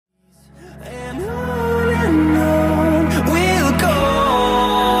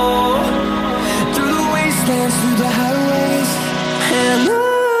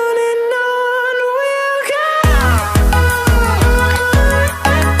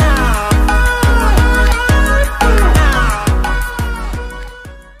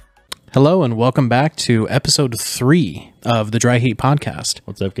Hello and welcome back to episode 3 of the Dry Heat Podcast.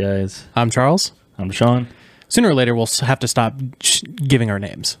 What's up, guys? I'm Charles. I'm Sean. Sooner or later, we'll have to stop giving our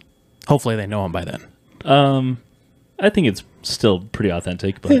names. Hopefully they know them by then. I think it's still pretty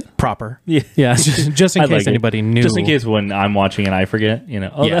authentic, but Proper. yeah, Just in I case like anybody it. knew. Just in case when I'm watching and I forget, oh, Yeah,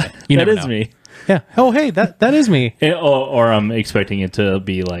 that, you that never is know. me. Yeah. Oh, hey, that is me. Or I'm expecting it to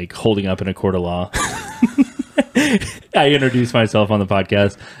be like holding up in a court of law. I introduce myself on the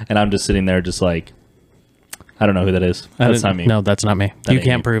podcast, and I'm just sitting there just like, I don't know who that is. That's not me. No, that's not me. That You ain't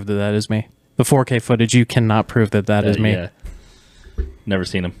can't me. prove that that is me. The 4K footage, you cannot prove that that is me. Yeah. Never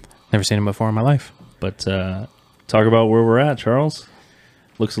seen him. Never seen him before in my life. But talk about where we're at, Charles.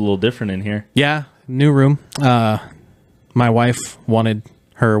 Looks a little different in here. Yeah, new room. My wife wanted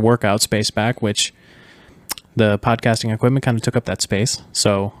her workout space back, which the podcasting equipment kind of took up that space.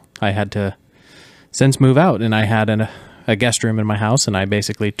 So I had to since move out, and I had a guest room in my house, and I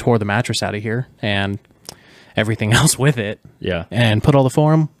basically tore the mattress out of here and everything else with it. Yeah. And put all the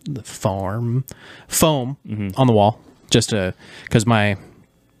foam on the wall, just to, because my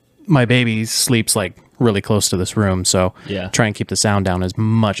baby sleeps like really close to this room, so Yeah. try and keep the sound down as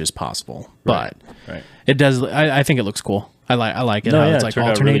much as possible. Right. But Right. it does. I think it looks cool. I like it. No, how yeah, it's it like turned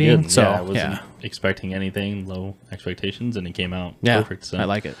out really alternating. good. So I wasn't expecting anything, low expectations, and it came out perfect. So I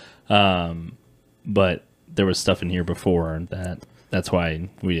like it. But there was stuff in here before that's why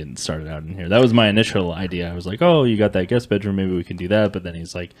we didn't start it out in here. That was my initial idea. I was like, oh, you got that guest bedroom, maybe we can do that. But then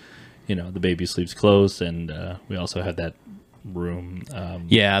he's like, the baby sleeps close, and we also have that room.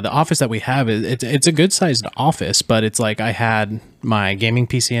 Yeah, the office that we have it's a good sized office, but it's like I had my gaming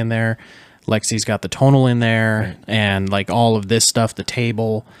PC in there. Lexi's got the tonal in there, and like all of this stuff, the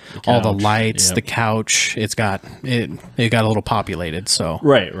table, all the lights, the couch. It got a little populated. So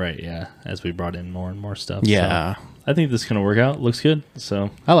right, yeah. As we brought in more and more stuff. Yeah, so I think this is gonna work out. Looks good.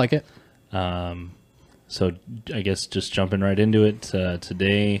 So I like it. So I guess just jumping right into it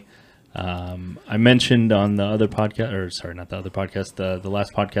today. I mentioned on the other podcast, or sorry, not the other podcast, the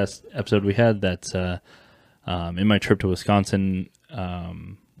last podcast episode we had that in my trip to Wisconsin.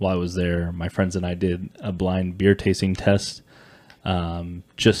 While I was there, my friends and I did a blind beer tasting test,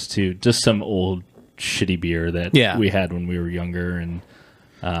 just some old shitty beer that we had when we were younger, and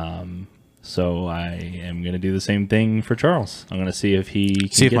so I am going to do the same thing for Charles. I'm going to see if he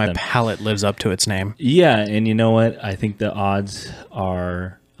can see if get my them. palate lives up to its name. Yeah, and you know what? I think the odds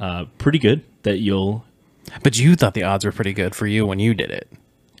are pretty good that you'll. But you thought the odds were pretty good for you when you did it.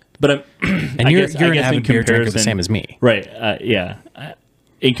 But and you're an avid beer drinker the same as me, right? Yeah.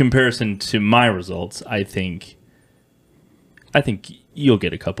 In comparison to my results, I think you'll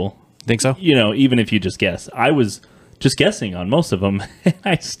get a couple. Think so? Even if you just guess. I was just guessing on most of them, and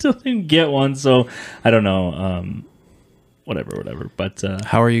I still didn't get one. So I don't know. Whatever. But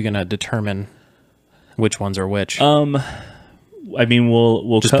how are you going to determine which ones are which? I mean,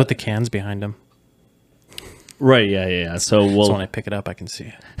 we'll just put the cans behind them. Right. Yeah. So when I pick it up, I can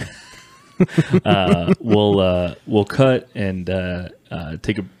see it. We'll cut and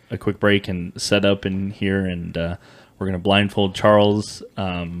take a quick break and set up in here, and we're gonna blindfold Charles,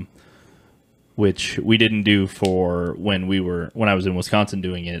 which we didn't do for when I was in Wisconsin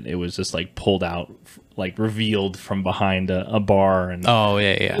doing it. It was just like pulled out, like revealed from behind a bar, and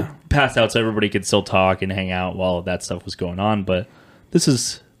passed out so everybody could still talk and hang out while that stuff was going on. But this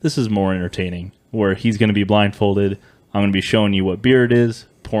is more entertaining, where he's gonna be blindfolded. I'm gonna be showing you what beer it is,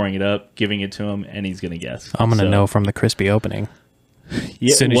 pouring it up, giving it to him, and he's gonna guess. I'm gonna know from the crispy opening.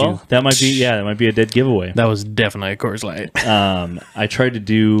 Yeah, that might be a dead giveaway. That was definitely a Coors Light. I tried to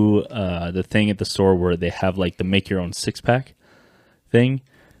do the thing at the store where they have like the make your own 6-pack thing.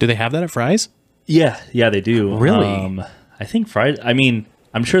 Do they have that at Fry's? Yeah, they do. Really? I think Fry's. I mean,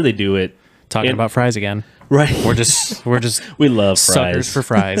 I'm sure they do it. Talking about Fry's again, right? We're just we love Fry's. Suckers for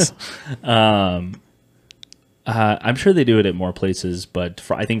Fry's. I'm sure they do it at more places, but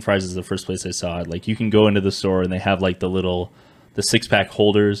I think Fry's is the first place I saw it. Like, you can go into the store and they have like the 6-pack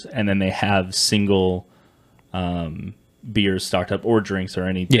holders, and then they have single beers stocked up, or drinks, or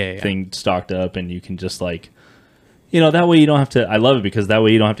anything stocked up, and you can just like, that way you don't have to. I love it because that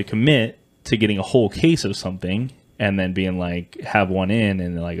way you don't have to commit to getting a whole case of something and then being like, have one in,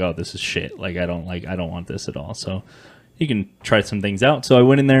 and they're like, oh, this is shit. Like, I don't want this at all. So you can try some things out. So I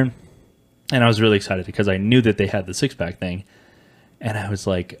went in there. And I was really excited because I knew that they had the 6-pack thing. And I was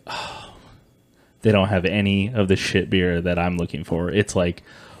like, oh, they don't have any of the shit beer that I'm looking for. It's like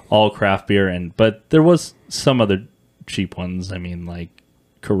all craft beer. But there was some other cheap ones. I mean, like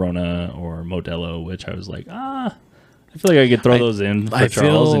Corona or Modelo, which I was like, I feel like I could throw those in for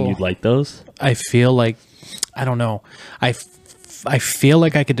Charles, and you'd like those. I feel like, I don't know. I I feel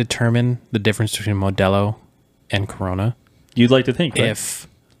like I could determine the difference between Modelo and Corona You'd like to think, right? if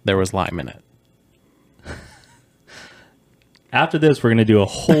there was lime in it. After this, we're going to do a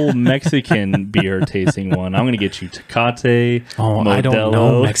whole Mexican beer tasting one. I'm going to get you Tecate, Oh, Modelo, I don't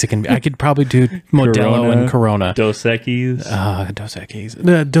know Mexican. I could probably do Modelo and Corona. Dos Equis. Dos Equis.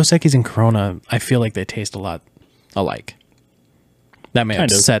 The Dos Equis and Corona, I feel like they taste a lot alike. That may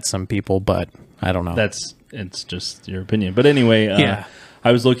upset some people, but I don't know. It's just your opinion. But anyway, yeah.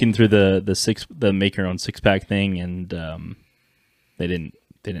 I was looking through the make your own 6-pack thing, and they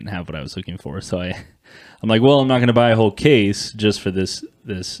didn't have what I was looking for. So I'm like, well, I'm not going to buy a whole case just for this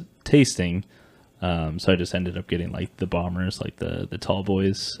tasting. So I just ended up getting like the bombers, like the tall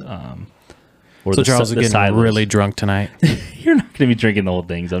boys. Or so Charles is getting Silas. really drunk tonight. You're not going to be drinking the whole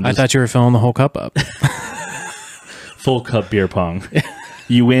thing. I thought you were filling the whole cup up. Full cup beer pong.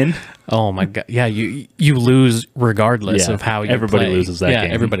 You win. Oh my god! Yeah, you lose regardless of how you everybody play. loses that game.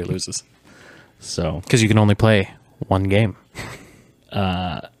 Yeah, everybody loses. So because you can only play one game.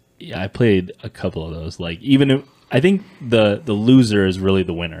 Yeah, I played a couple of those. Like I think the loser is really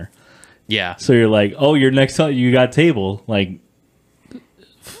the winner. Yeah. So you're like, oh, you're next up. You got table like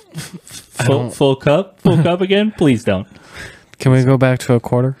full cup again. Please don't. Can we go back to a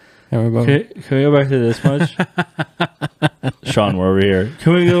quarter? Can we go back to this much? Sean, we're over here.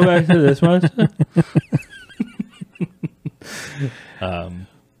 Can we go back to this much? Yeah,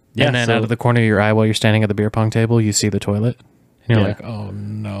 and then out of the corner of your eye while you're standing at the beer pong table, you see the toilet. And you're like, oh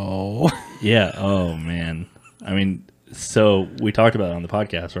no. Yeah. Oh man. I mean, so we talked about it on the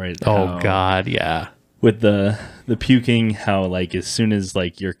podcast, right? Oh God, yeah. With the puking, how like as soon as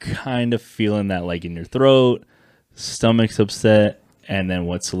like you're kind of feeling that like in your throat, stomach's upset. And then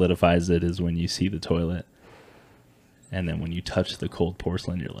what solidifies it is when you see the toilet. And then when you touch the cold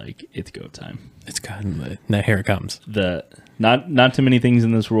porcelain, you're like, it's go time. It's gotten now here it comes. Not too many things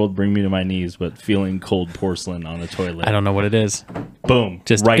in this world bring me to my knees, but feeling cold porcelain on the toilet. I don't know what it is. Boom.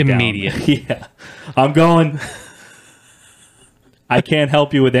 Just right immediate. Down. Yeah. I'm going. I can't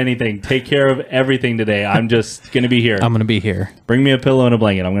help you with anything. Take care of everything today. I'm just going to be here. I'm going to be here. Bring me a pillow and a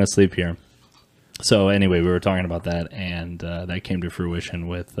blanket. I'm going to sleep here. So anyway, we were talking about that, and that came to fruition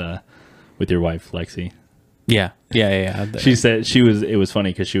with your wife, Lexi. Yeah. She said it was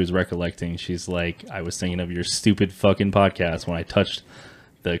funny because she was recollecting. She's like, I was thinking of your stupid fucking podcast when I touched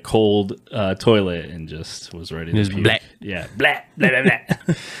the cold toilet and just was ready to puke. Blah. Yeah, blah, blah, blah,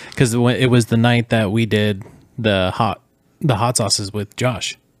 blah. Because it was the night that we did the hot sauces with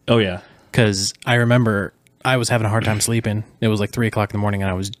Josh. Oh yeah. Because I remember I was having a hard time sleeping. It was like 3:00 in the morning, and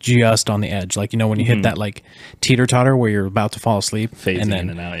I was just on the edge. Like, you know, when you hit that like teeter-totter where you're about to fall asleep. Phasing and then, in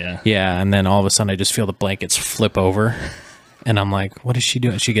and out, yeah. Yeah, and then all of a sudden I just feel the blankets flip over. And I'm like, what is she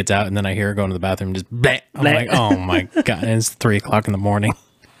doing? She gets out, and then I hear her go into the bathroom and just bleh. I'm like, oh my God. And it's 3:00 in the morning.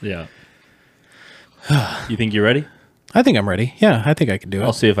 Yeah. You think you're ready? I think I'm ready. Yeah, I think I can do it.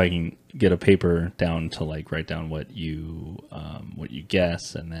 I'll see if I can get a paper down to like write down what you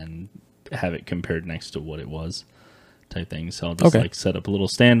guess, and then have it compared next to what it was, type thing. So I'll just like set up a little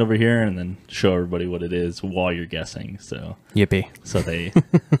stand over here and then show everybody what it is while you're guessing. So yippee! So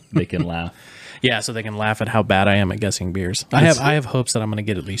they can laugh. Yeah, so they can laugh at how bad I am at guessing beers. I have hopes that I'm going to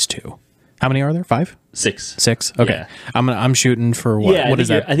get at least 2. How many are there? 5? 6. 6. Okay, Yeah. I'm shooting for what? Yeah, what is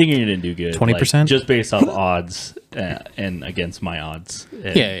that? I think you're gonna do good. 20%? Like, just based off odds and against my odds.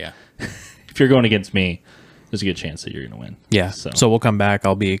 And Yeah. if you're going against me, there's a good chance that you're gonna win. Yeah. So we'll come back.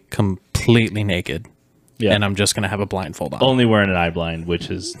 I'll be completely naked. Yeah. And I'm just gonna have a blindfold on. Only wearing an eye blind, which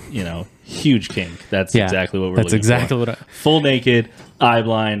is, huge kink. That's exactly what we're looking for. That's exactly what full naked, eye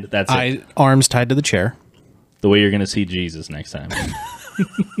blind. That's it. Arms tied to the chair. The way you're gonna see Jesus next time.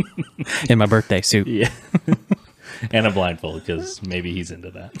 In my birthday suit. Yeah. And a blindfold, because maybe he's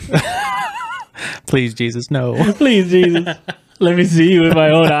into that. Please, Jesus, no. Please, Jesus. Let me see you with my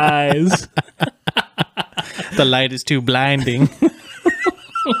own eyes. The light is too blinding.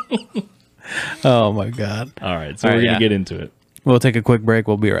 Oh my God. All right, so we're gonna get into it. We'll take a quick break.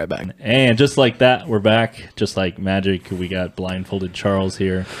 We'll be right back. And just like that, we're back. Just like magic, we got blindfolded Charles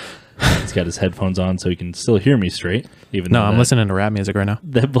here. He's got his headphones on, so he can still hear me straight. Even though I'm listening to rap music right now.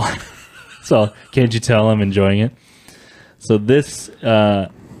 So can't you tell I'm enjoying it? So this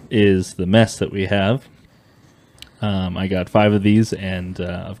is the mess that we have. I got 5 of these, and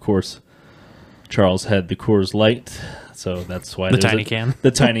of course, Charles had the Coors Light, so that's why the tiny can. The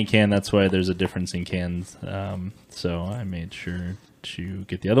tiny can. That's why there's a difference in cans. So I made sure to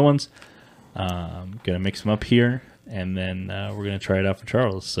get the other ones. Gonna mix them up here, and then we're gonna try it out for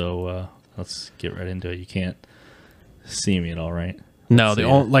Charles. So let's get right into it. You can't see me at all, right? No, See the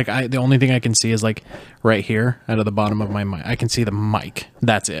ya. only the only thing I can see is like right here out of the bottom of my mic. I can see the mic.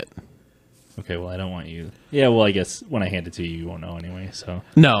 That's it. Okay, well, I don't want you. Yeah, well, I guess when I hand it to you, you won't know anyway. So,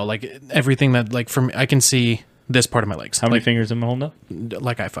 No, like everything that like from I can see this part of my legs. how many like, fingers am I holding up?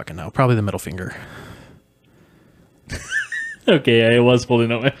 Like I fucking know. Probably the middle finger. Okay, I was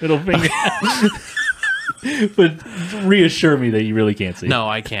holding up my middle finger. But reassure me that you really can't see. No,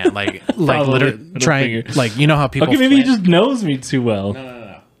 I can't. Like Probably literally middle try finger. like you know how people Okay, maybe he flinch? just knows me too well.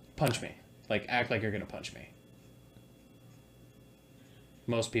 No. Punch me. Like act like you're gonna punch me.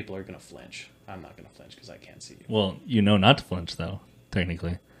 Most people are gonna flinch. I'm not gonna flinch because I can't see you. Well, you know not to flinch, though,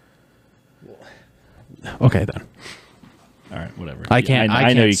 technically. Okay then. All right, whatever. I can't- I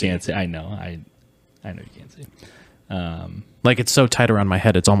I know can't you see. can't see. I know. I know you can't see. Like it's so tight around my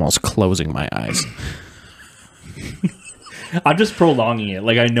head, it's almost closing my eyes. I'm just prolonging it.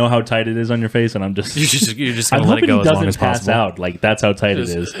 Like I know how tight it is on your face, and I'm just. You're just I'm gonna let it hoping go he as long doesn't as pass possible. out. Like that's how tight it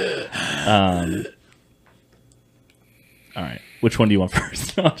is. All right. Which one do you want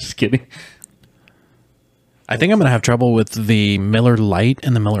first? No, I'm just kidding. I think I'm gonna have trouble with the Miller Lite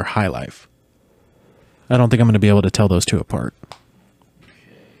and the Miller High Life. I don't think I'm gonna be able to tell those two apart.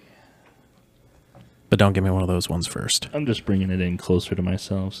 But don't give me one of those ones first. I'm just bringing it in closer to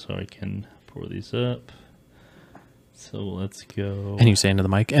myself so I can pour these up. So let's go. And you say into the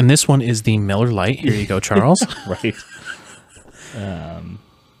mic. And this one is the Miller Lite. Here you go, Charles. Right.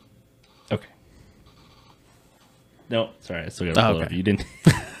 Okay. No, sorry, I still got to pull it up. Okay. You didn't.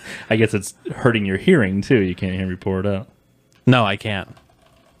 I guess it's hurting your hearing too. You can't hear me pour it out. No, I can't.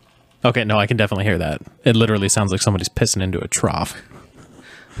 Okay, no, I can definitely hear that. It literally sounds like somebody's pissing into a trough.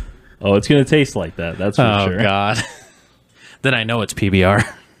 Oh, it's gonna taste like that. That's for Oh, sure. God. Then I know it's PBR.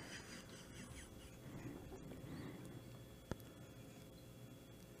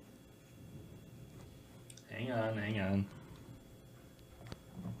 Hang on, hang on.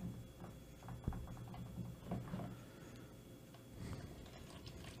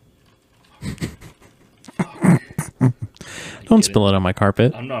 Don't spill it on my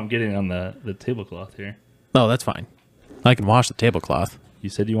carpet. I'm getting on the tablecloth here. Oh, that's fine. I can wash the tablecloth. You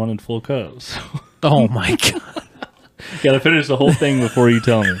said you wanted full cups. Oh, my God. Gotta finish the whole thing before you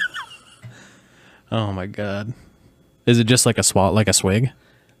tell me. Oh, my God. Is it just like a like a swig?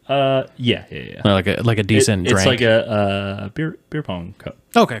 Yeah. Or like a decent drink? It's like a beer pong cup.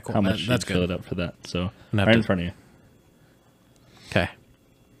 Okay, cool. How much That's you fill good. it up for that? So Gonna have right in to- front of you. Okay.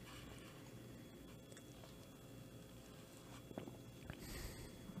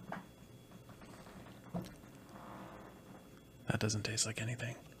 That doesn't taste like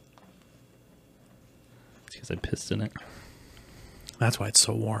anything. It's because I pissed in it. That's why it's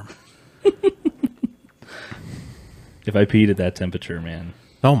so warm. If I peed at that temperature, man,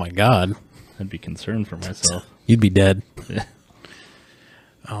 Oh, my God. I'd be concerned for myself. You'd be dead. Yeah.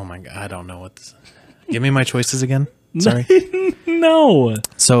 Oh, my God. I don't know what this... Give me my choices again. Sorry. No.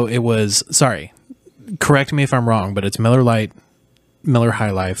 So it was... Sorry. Correct me if I'm wrong, but it's Miller Lite, Miller High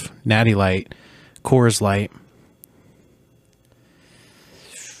Life, Natty Light, Coors Light.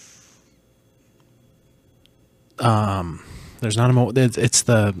 There's not a... It's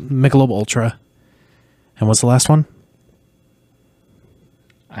the Michelob Ultra. And what's the last one?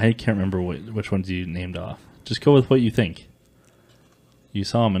 I can't remember which ones you named off. Just go with what you think. You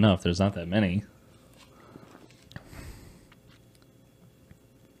saw them enough. There's not that many.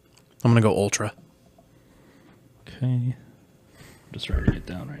 I'm going to go Ultra. Okay. Just writing it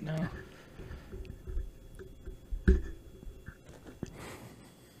down right now.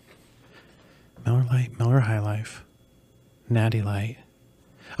 Miller Lite, Miller High Life, Natty Light.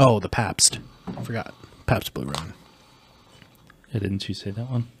 Oh, the Pabst. I forgot. Pabst Blue Ribbon. Yeah, didn't you say that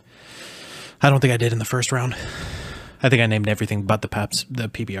one? I don't think I did in the first round. I think I named everything but the Pabst, the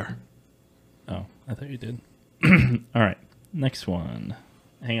PBR. Oh, I thought you did. All right. Next one.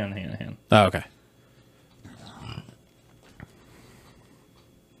 Hang on. Oh, okay.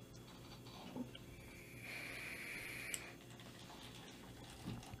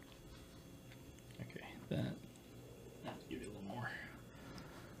 Okay, that. Give it a little more.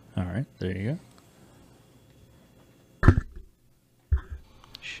 All right, there you go.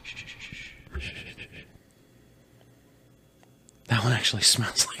 That one actually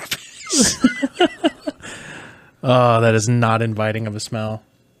smells like piss. Oh, that is not inviting of a smell.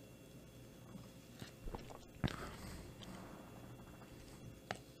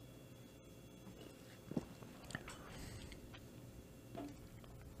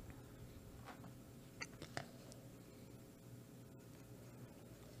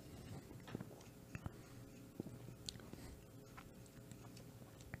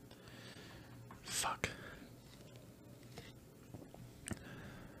 Fuck.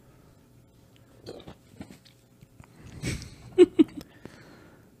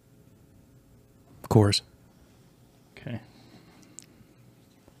 course. Okay.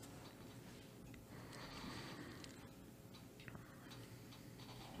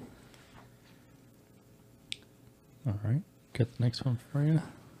 All right. Got the next one for you.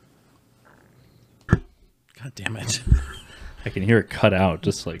 God damn it. I can hear it cut out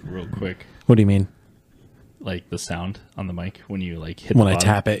just like real quick. What do you mean? Like the sound on the mic when you like hit When the I bottom.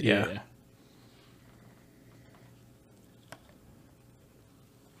 tap it, yeah.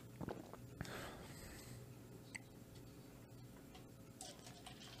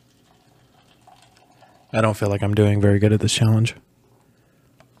 I don't feel like I'm doing very good at this challenge.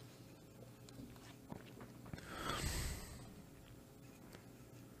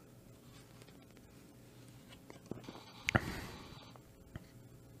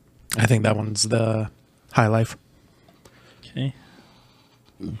 I think that one's the High Life. Okay.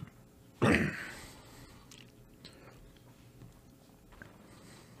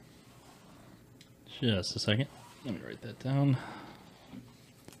 Just a second. Let me write that down.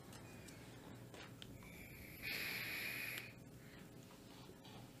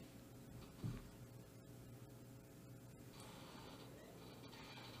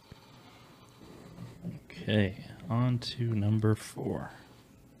 Okay, on to number 4.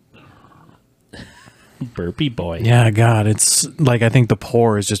 Burpee boy. Yeah, God, it's like I think the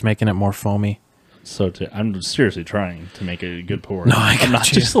pour is just making it more foamy. So I'm seriously trying to make a good pour. No, I I'm not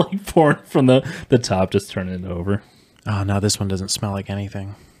got you. just like pouring from the top, just turning it over. Oh, no, this one doesn't smell like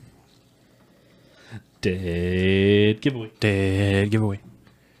anything. Dead giveaway. Dead giveaway.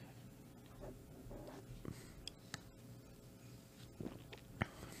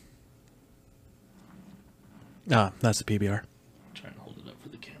 Ah, that's the PBR. Trying to hold it up for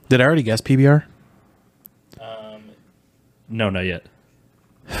the camera. Did I already guess PBR? No, not yet.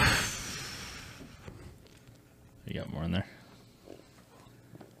 You got more in there.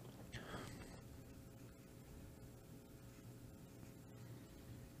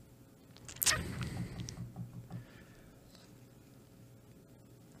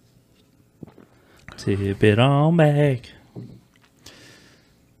 Tip it on back.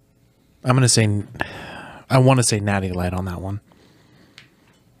 I'm going to say, I want to say Natty Light on that one.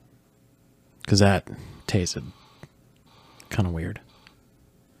 Because that tasted kind of weird.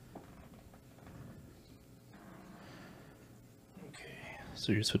 Okay.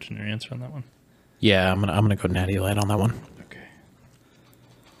 So you're switching your answer on that one? Yeah, I'm gonna go Natty Light on that one. Okay.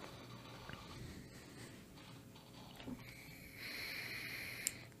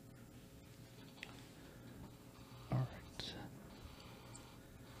 All right.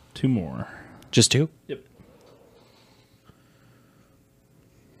 2 more. Just 2? Yep.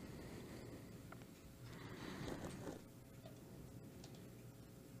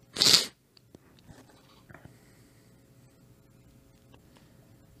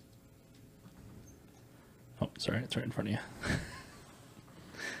 Oh, sorry, it's right in front of you.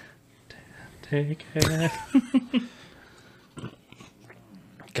 Take it.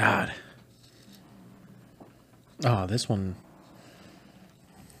 God. Oh, this one.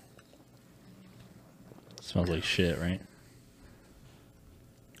 Smells like shit, right?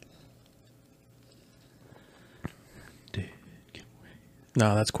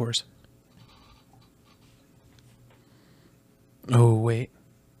 No, that's coarse. Oh, wait.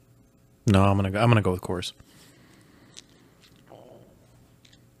 No, I'm gonna go with coarse.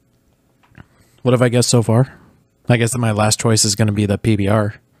 What have I guessed so far? I guess that my last choice is going to be the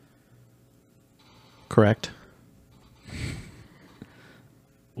PBR. Correct?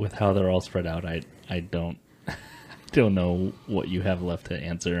 With how they're all spread out, I don't don't know what you have left to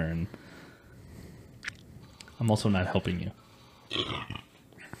answer, and I'm also not helping you.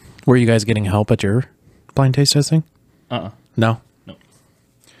 Were you guys getting help at your blind taste testing? No? No.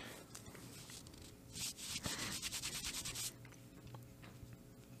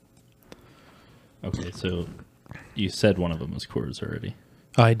 Okay, so you said one of them was Coors already.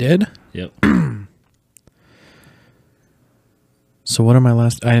 I did? Yep. So what are my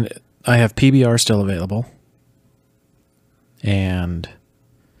last... I have PBR still available. And...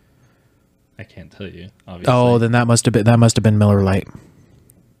 I can't tell you, obviously. Oh, then that must have been Miller Lite.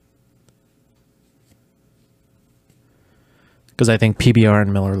 Because I think PBR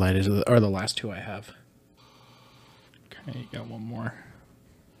and Miller Lite are the last 2 I have. Okay, you got one more.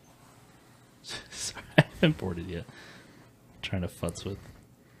 Sorry, I haven't boarded yet. I'm trying to futz with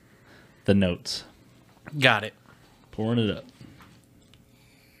the notes. Got it. Pouring it up.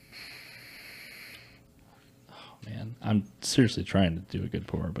 Oh, man. I'm seriously trying to do a good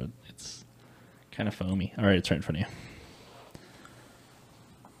pour, but it's kind of foamy. All right, it's right in front of you.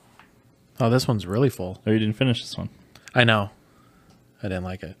 Oh, this one's really full. Oh, you didn't finish this one. I know. I didn't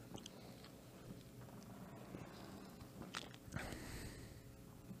like it.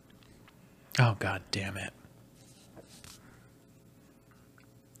 Oh, God damn it.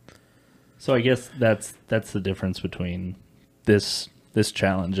 So I guess that's the difference between this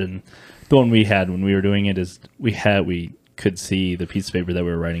challenge and the one we had when we were doing it is we could see the piece of paper that we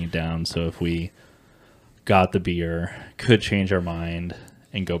were writing it down. So if we got the beer, could change our mind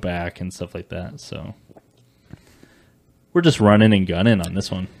and go back and stuff like that. So we're just running and gunning on this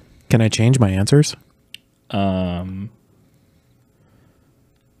one. Can I change my answers? I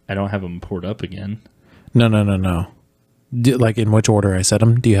don't have them poured up again. No. Like in which order I said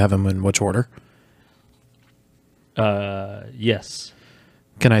them? Do you have them in which order? Yes.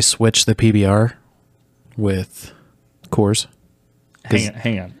 Can I switch the PBR with Coors?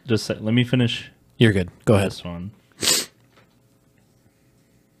 Hang on. Just let me finish. You're good. Go ahead. This one.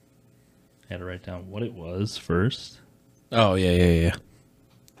 I had to write down what it was first. Oh, yeah.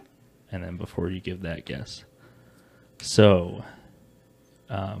 And then before you give that guess. So,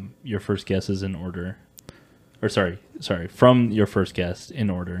 your first guess is in order. Or sorry, from your first guest in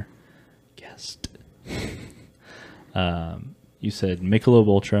order. Guessed. You said Michelob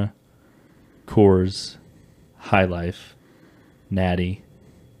Ultra, Coors, High Life, Natty,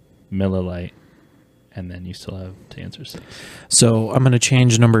 Miller Lite, and then you still have to answer 6. So I'm going to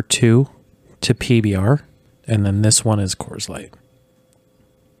change number 2 to PBR, and then this one is Coors Light.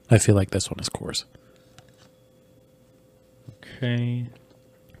 I feel like this one is Coors. Okay.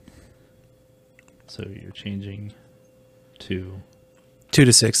 So you're changing to 2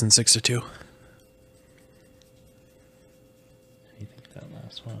 to 6 and 6 to 2. anything that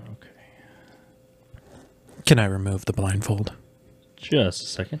last one. Okay. Can I remove the blindfold? Just a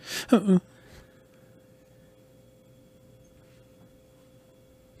second.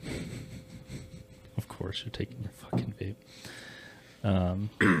 Of course, you're taking your fucking vape.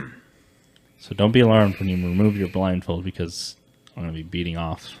 So don't be alarmed when you remove your blindfold because I'm going to be beating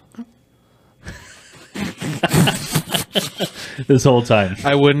off this whole time.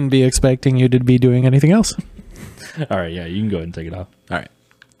 I wouldn't be expecting you to be doing anything else. All right, yeah, you can go ahead and take it off. All right.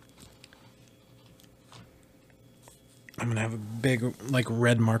 I'm going to have a big, like,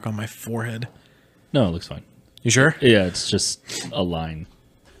 red mark on my forehead. No, it looks fine. You sure? Yeah, it's just a line.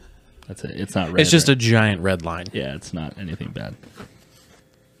 That's it. It's not red. It's just a giant red line. Yeah, it's not anything bad.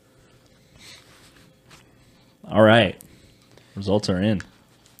 All right. Results are in.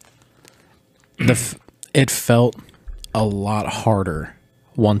 It felt a lot harder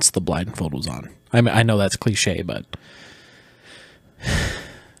once the blindfold was on. I mean, I know that's cliche, but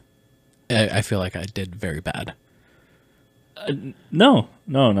I feel like I did very bad. No,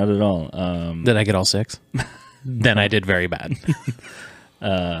 not at all. Did I get all 6? Then I did very bad.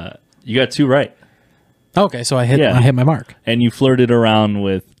 You got 2 right. Okay, so I hit Yeah. I hit my mark. And you flirted around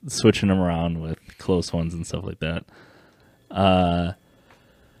with switching them around with close ones and stuff like that.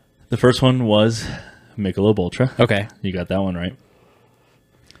 The first one was Michelob Ultra. Okay. You got that one right.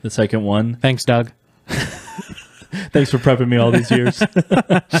 The second one, Thanks, Doug. thanks for prepping me all these years.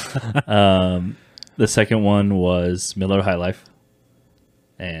 The second one was Miller High Life.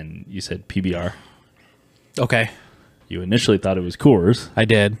 And you said PBR. Okay. You initially thought it was Coors. I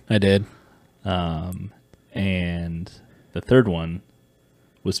did. And the third one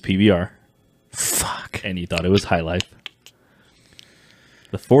was PBR. Fuck. And you thought it was High Life.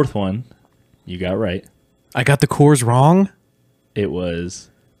 The fourth one, you got right. I got the Coors wrong? It was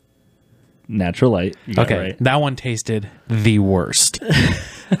Natural Light. You got Okay. right. That one tasted the worst.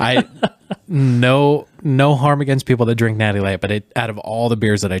 No harm against people that drink Natty Light, but out of all the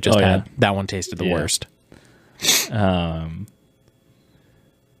beers that I just had, that one tasted the worst.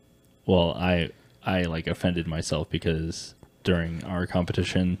 Well, I like offended myself because during our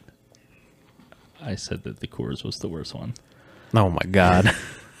competition, I said that the Coors was the worst one. Oh my God.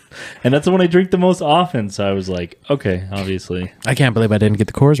 And that's the one I drink the most often. So I was like, okay, obviously. I can't believe I didn't get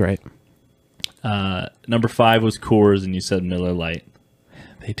the Coors right. Number 5 was Coors, and you said Miller Lite.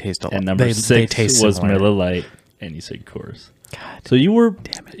 They taste a lot. And number 6 was similar. Miller Lite, and you said Coors. God. So you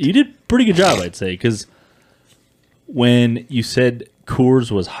Damn it. did a pretty good job, I'd say, because when you said Coors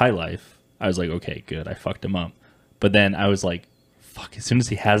was High Life, I was like, okay, good, I fucked him up. But then I was like, fuck, as soon as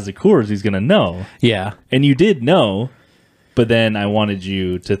he has the Coors, he's going to know. Yeah. And you did know, but then I wanted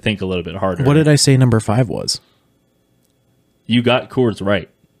you to think a little bit harder. What did I say number 5 was? You got Coors right,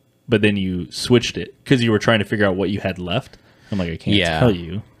 but then you switched it because you were trying to figure out what you had left. I'm like, I can't tell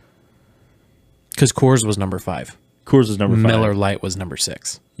you. Because Coors was number 5. Coors was number 5. Miller Lite was number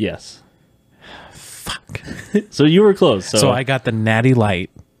 6. Yes. Fuck. So you were close. So I got the Natty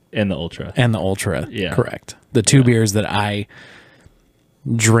Light and the Ultra. and the Ultra. Yeah. Correct. The 2 beers that I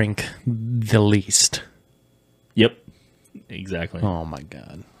drink the least. Yep. Exactly. Oh my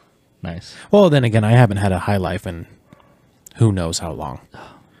God. Nice. Well, then again, I haven't had a High Life in who knows how long.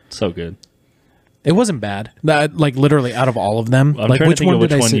 So good. It wasn't bad. Like literally out of all of them, I'm like trying which to think one of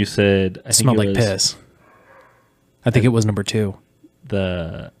did which I one say you said. I think smelled it like was piss? I think it was number 2.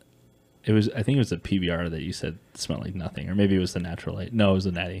 I think it was the PBR that you said smelled like nothing, or maybe it was the Natural Light. No, it was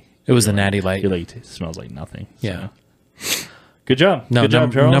the Natty. It was the Natty Light. You're like, it smells like nothing. Yeah. So. Good job. No, Good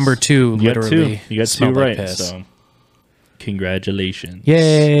job, Charles. number 2 You got literally two. You got 2 smelled like right. piss. So, congratulations.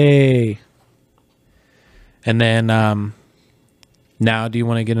 Yay! And then now, do you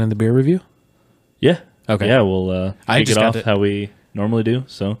want to get into the beer review? Yeah. Okay. Yeah, we'll I kick just it got off to- how we normally do.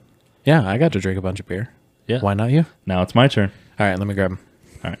 So, Yeah, I got to drink a bunch of beer. yeah. Why not you? Now it's my turn. All right, let me grab them.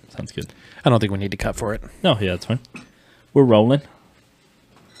 All right. Sounds good. I don't think we need to cut for it. No, yeah, that's fine. We're rolling.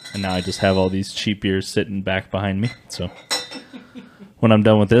 And now I just have all these cheap beers sitting back behind me. So when I'm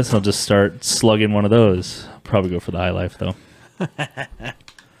done with this, I'll just start slugging one of those. I'll probably go for the High Life, though. I'm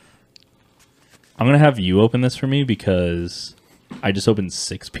going to have you open this for me because I just opened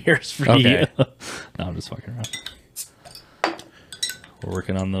 6 beers for Okay. you. No, I'm just fucking around. We're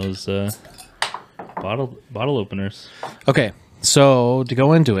working on those bottle openers. Okay, so to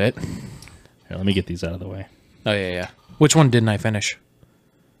go into it. Here, let me get these out of the way. Oh, yeah. Which one didn't I finish?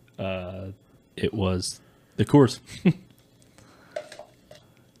 It was the Coors.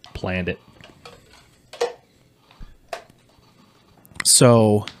 Planned it.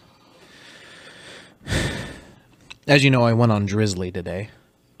 So, as you know, I went on Drizzly today.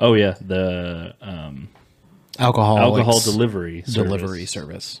 Oh yeah, the Alcohol delivery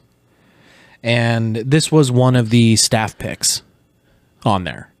service. And this was one of the staff picks on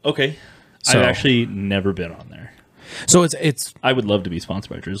there. Okay, So- I've actually never been on there. So it's I would love to be sponsored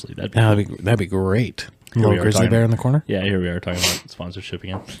by Drizzly. That'd be cool. that'd be great. Here we Little are grizzly talking- bear in the corner. Yeah, here we are talking about sponsorship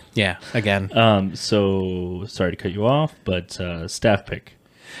again. Yeah, again. So sorry to cut you off, but staff pick.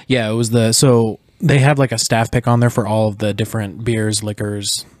 Yeah, it was so they have like a staff pick on there for all of the different beers,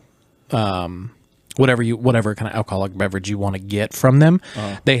 liquors, whatever kind of alcoholic beverage you want to get from them.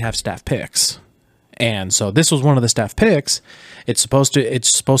 They have staff picks. And so this was one of the staff picks. It's supposed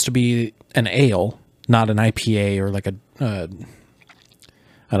to be an ale, not an IPA or like a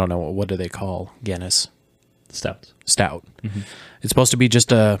I don't know, what do they call Guinness? Stout. It's supposed to be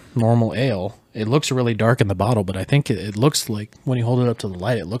just a normal ale. It looks really dark in the bottle, but I think it looks like when you hold it up to the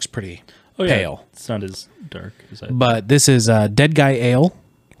light, it looks pretty pale. It's not as dark as I. But this is Dead Guy Ale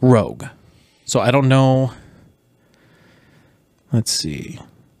Rogue. So I don't know. Let's see.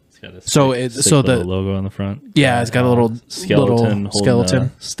 It's got a So sick, it- sick so little the- logo on the front. Yeah, it's got a little skeleton. little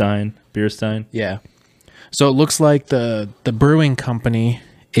skeleton. Beer stein. Yeah. So it looks like the brewing company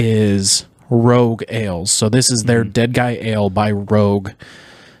is Rogue Ales. So this is their Dead Guy Ale by Rogue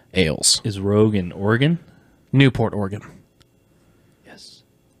Ales. Is Rogue in Oregon? Newport, Oregon. Yes.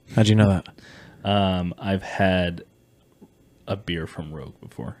 How'd you know that? I've had a beer from Rogue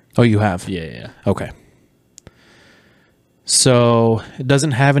before. Oh, you have? Yeah. Okay. So it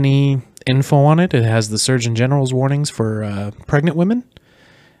doesn't have any info on it. It has the Surgeon General's warnings for pregnant women,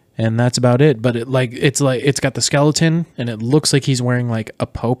 and that's about it. But it's got the skeleton, and it looks like he's wearing like a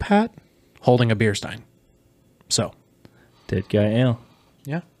Pope hat, holding a beer stein. So Dead Guy Ale.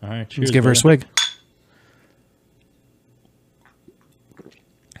 yeah, All right. Cheers, let's give her a brother. swig.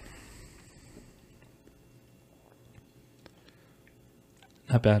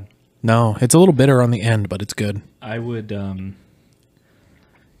 Not bad. No, it's a little bitter on the end, but it's good. I would,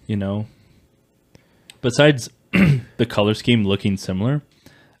 besides the color scheme looking similar,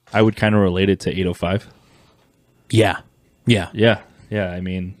 I would kind of relate it to 805. Yeah. Yeah. I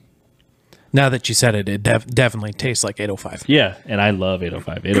mean, Now that you said it, it definitely tastes like 805. yeah. And I love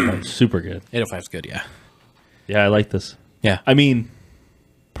 805. 805 is super good. 805 is good, yeah. Yeah, I like this. Yeah. I mean,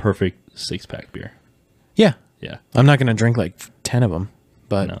 perfect 6-pack beer. Yeah. Yeah. I'm not going to drink like 10 of them,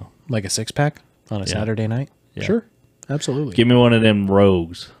 but No. like a 6-pack on a Saturday night? Yeah. Sure. Absolutely. Give me one of them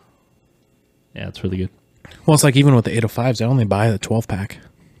Rogues. Yeah, it's really good. Well, it's like even with the 805s, I only buy the 12-pack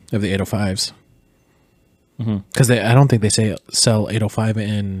of the 805s. Because I don't think they sell 805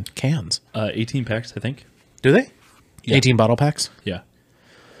 in cans. 18 packs, I think. Do they? Yeah. 18 bottle packs? Yeah.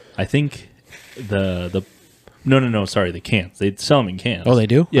 I think the No, sorry, the cans. They sell them in cans. Oh, they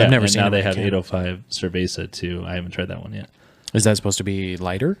do? Yeah, I've never and seen now them they in a have can. 805 Cerveza too. I haven't tried that one yet. Is that supposed to be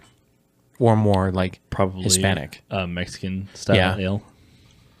lighter? Or more like Probably Hispanic? Mexican style Yeah. ale.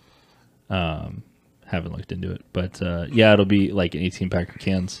 Haven't looked into it, but yeah, it'll be like an 18-pack of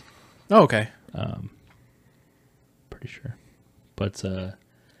cans. Oh, okay. Pretty sure, but I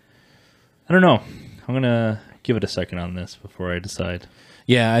don't know. I'm gonna give it a second on this before I decide.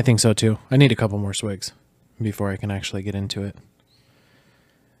 Yeah, I think so too. I need a couple more swigs before I can actually get into it.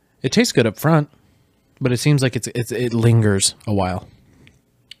 It tastes good up front, but it seems like it lingers a while.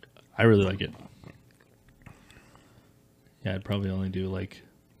 I really like it. Yeah, I'd probably only do like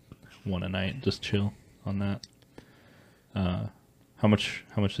one a night, just chill on that. How much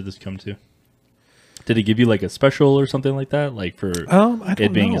did this come to? Did it give you like a special or something like that? Like for I don't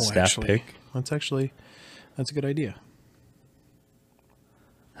it being know, a staff actually. pick? That's a good idea.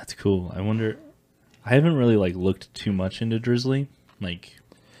 That's cool. I wonder. I haven't really like looked too much into Drizzly, like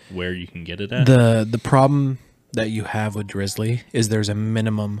where you can get it at. The problem that you have with Drizzly is there's a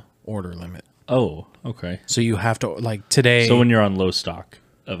minimum order limit. Oh, okay. So you have to like today. So when you're on low stock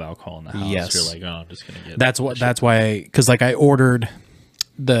of alcohol in the house, Yes. you're like, oh, I'm just gonna get. That's why, because like I ordered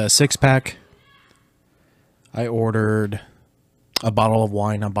the 6-pack. I ordered a bottle of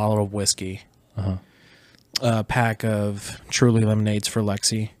wine, a bottle of whiskey, a pack of Truly lemonades for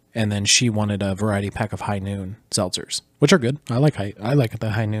Lexi, and then she wanted a variety pack of High Noon seltzers, which are good. I like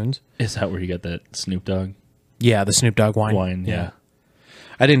the High Noons. Is that where you got that Snoop Dogg Yeah, the Snoop Dogg wine. wine? Yeah.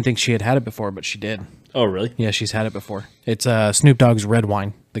 I didn't think she had it before, but she did. Oh, really? Yeah, she's had it before. It's Snoop Dogg's red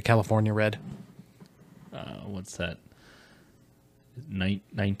wine, the California Red. What's that?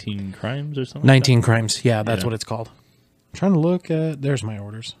 19 Crimes or something? 19 Crimes. Yeah, that's Yeah. what it's called. I'm trying to look at. There's my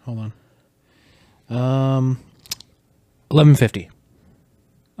orders. Hold on. $11.50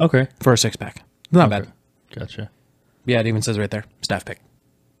 Okay. for a 6-pack. Not Okay. bad. Gotcha. Yeah, it even says right there, staff pick.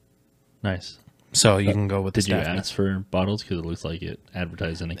 Nice. So you can go with the Did you staff pick. ask for bottles? Because it looks like it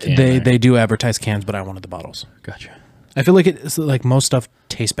advertised in a can. They there. they do advertise cans, but I wanted the bottles. Gotcha. I feel like it's like most stuff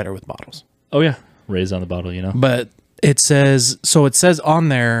tastes better with bottles. Oh, yeah. Raised on the bottle, you know? But it says on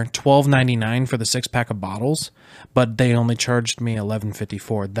there $12.99 for the 6-pack of bottles, but they only charged me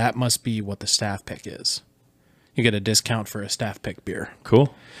 $11.54. That must be what the staff pick is. You get a discount for a staff pick beer.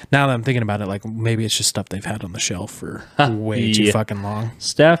 Cool. Now that I'm thinking about it, like maybe it's just stuff they've had on the shelf for way too Yeah. fucking long.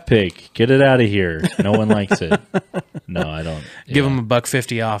 Staff pick. Get it out of here. No one likes it. No, I don't. Give Yeah. them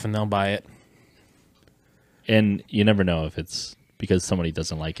 $1.50 off and they'll buy it. And you never know if it's because somebody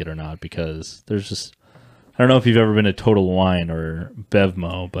doesn't like it or not, because there's just, I don't know if you've ever been to Total Wine or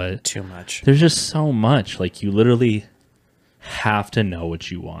Bevmo, but Too much. there's just so much. Like, you literally have to know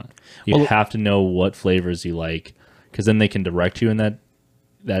what you want. You have to know what flavors you like, because then they can direct you in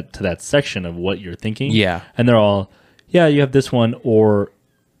that section of what you're thinking. Yeah. And they're all, yeah, you have this one or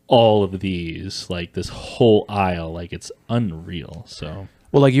all of these, like this whole aisle. Like, it's unreal. So,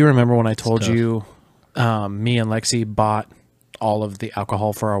 Well, like you remember when I told tough. you me and Lexi bought all of the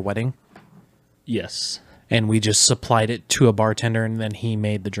alcohol for our wedding yes. and we just supplied it to a bartender and then he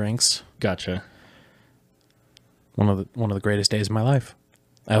made the drinks. Gotcha. One of the greatest days of my life.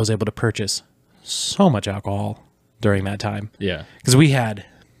 I was able to purchase so much alcohol during that time Yeah. because we had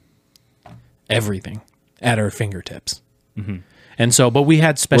everything at our fingertips. Mm-hmm. And so, but we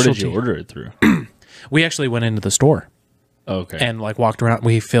had Where specialty. did you order it through? We actually went into the store Okay. and like walked around.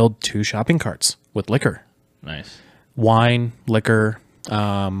 We filled 2 shopping carts with liquor, Nice. wine, liquor.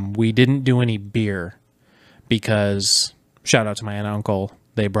 We didn't do any beer because shout out to my aunt and uncle.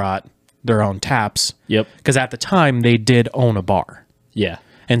 They brought their own taps. Yep. Because at the time they did own a bar. Yeah.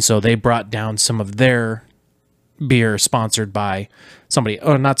 And so they brought down some of their beer sponsored by somebody,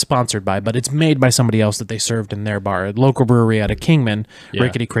 or not sponsored by, but it's made by somebody else that they served in their bar. A local brewery out of Kingman, Yeah.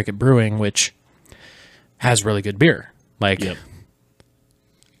 Rickety Cricket Brewing, which has really good beer. Like, Yep.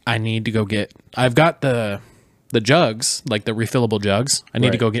 I need to go get, I've got the jugs, like the refillable jugs. I need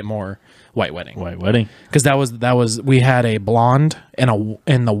to Right. go get more White Wedding. White Wedding. Because that was, we had a blonde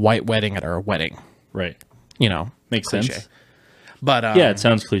and the White Wedding at our wedding. Right. You know, Makes cliche. sense. But Yeah, it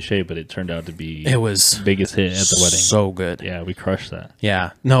sounds cliche, but it turned out to be it was biggest hit at the wedding. so good. Yeah, we crushed that.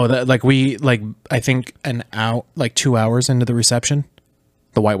 Yeah. No, that I think 2 hours into the reception,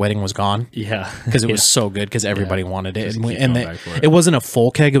 the White Wedding was gone Yeah, because it was so good because everybody wanted it. Just And, keep and going they, back for it. it wasn't a full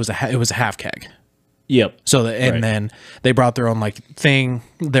keg. It was a half keg. Yep. So Right. then they brought their own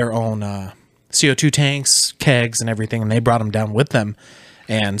their own CO2 tanks, kegs, and everything, and they brought them down with them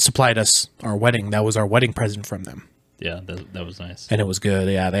and supplied us our wedding. That was our wedding present from them. Yeah, that was nice. And it was good.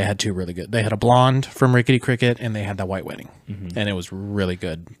 Yeah, they had 2 really good. They had a blonde from Rickety Cricket, and they had that White Wedding, and it was really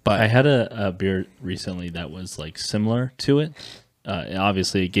good. But I had a beer recently that was like similar to it.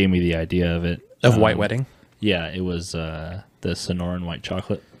 Obviously, it gave me the idea of it. of White Wedding, Yeah, it was the Sonoran white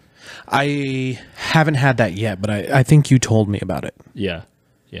chocolate. I haven't had that yet, but I think you told me about it. Yeah,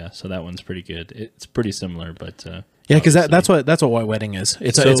 yeah. So that one's pretty good. It's pretty similar, but Yeah, because obviously- that's what White Wedding is.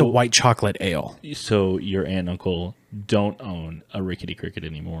 It's a So- white chocolate ale. So your aunt and uncle don't own a Rickety Cricket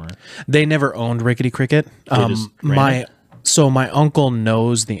anymore. They never owned Rickety Cricket. just ran My uncle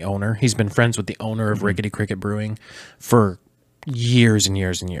knows the owner. He's been friends with the owner of Rickety Cricket Brewing for years and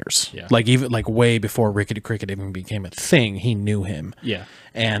years and years. Yeah. Like even like way before Rickety Cricket even became a thing, he knew him. Yeah.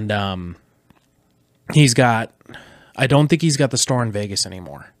 And he's got, I don't think he's got the store in Vegas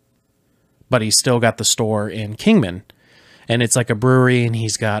anymore, but he's still got the store in Kingman. And it's like a brewery, and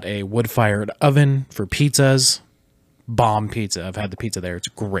he's got a wood-fired oven for pizzas. Bomb pizza. I've had the pizza there. It's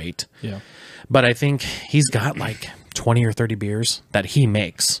great. Yeah. But I think he's got like 20 or 30 beers that he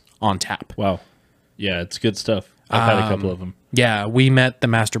makes on tap. Wow. Yeah, it's good stuff. I've had a couple of them. Yeah, we met the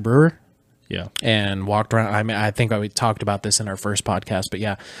master brewer. Yeah. And walked around. I mean, I think we talked about this in our first podcast, but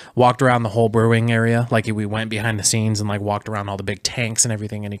yeah, walked around the whole brewing area. Like we went behind the scenes and like walked around all the big tanks and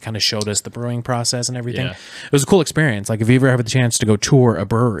everything, and he kind of showed us the brewing process and everything. Yeah. It was a cool experience. Like if you ever have the chance to go tour a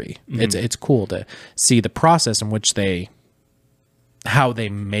brewery, it's cool to see the process in which how they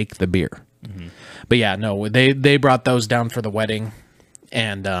make the beer. But yeah, no, they brought those down for the wedding,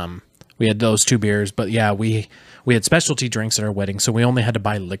 and we had those 2 beers. But yeah, we had specialty drinks at our wedding, so we only had to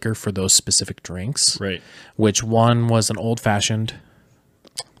buy liquor for those specific drinks. Right. Which one was an old fashioned.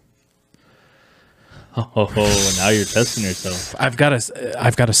 Oh, now you're testing yourself. I've got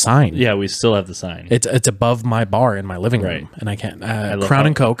a sign. Yeah, we still have the sign. It's above my bar in my living room, Right. and I can't. love Crown how-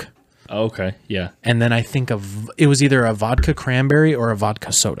 and Coke, Oh, okay. Yeah. and then I think it was either a vodka cranberry or a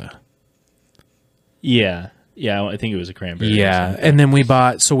vodka soda. Yeah. Yeah, I think it was a cranberry. or Yeah, something. and then we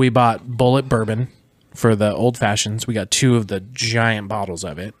bought Bullet bourbon for the old fashions. We got 2 of the giant bottles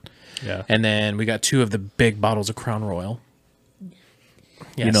of it, Yeah. and then we got 2 of the big bottles of Crown Royal.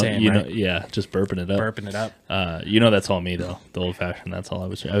 Yeah, right? Yeah, just burping it up. Burping it up. That's all me though. The old fashioned. That's all I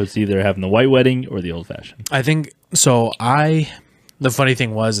was either having the white wedding or the old fashioned. I think so. The funny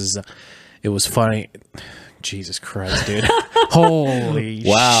thing is it was funny. Jesus Christ, dude! Holy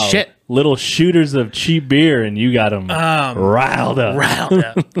Wow. shit! Little shooters of cheap beer, and you got them riled up. Riled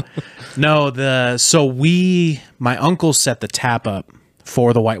up. No, my uncle set the tap up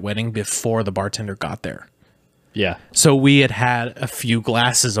for the white wedding before the bartender got there. Yeah. So we had a few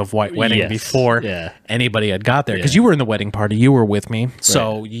glasses of white wedding Yes. before Yeah. anybody had got there. Because Yeah. you were in the wedding party. You were with me.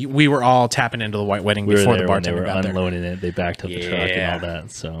 So we were all tapping into the white wedding We were before there the when they bartender were got there. unloading it. They backed up the truck and Yeah. all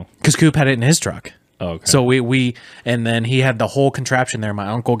that. So, Because Coop had it in his truck. oh, okay. So and then he had the whole contraption there. My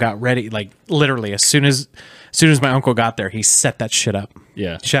uncle got ready, like literally as soon as my uncle got there, he set that shit up.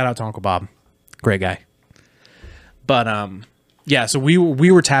 yeah. Shout out to Uncle Bob, great guy. But yeah. So we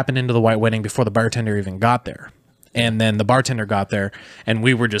were tapping into the white wedding before the bartender even got there, and then the bartender got there, and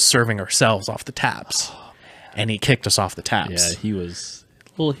we were just serving ourselves off the taps, and he kicked us off the taps. Yeah, he was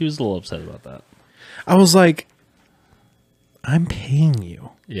a little upset about that. I was like, I'm paying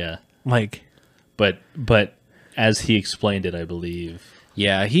you, Yeah. like. But as he explained it, I believe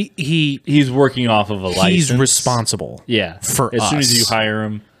Yeah, he's working off of a license. responsible. Yeah. for as soon as us. you hire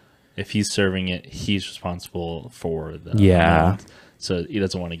him, if he's serving it, he's responsible for the Yeah. amount. So he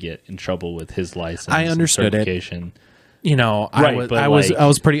doesn't want to get in trouble with his license. I understood it. certification. You know, Right, I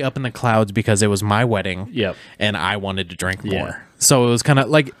was pretty up in the clouds because it was my wedding. Yep. And I wanted to drink Yeah. more. So it was kind of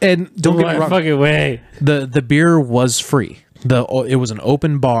like, and don't get me wrong, fucking way. the beer was free. It was an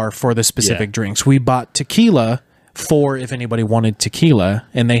open bar for the specific Yeah. drinks. We bought tequila for if anybody wanted tequila,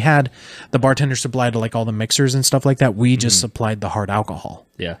 and they had the bartender supplied like all the mixers and stuff like that. We just supplied the hard alcohol.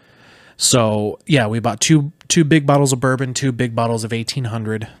 Yeah. So yeah, we bought two big bottles of bourbon, 2 big bottles of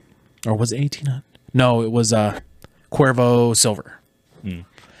 1800, or was it 1800? No, it was Cuervo Silver.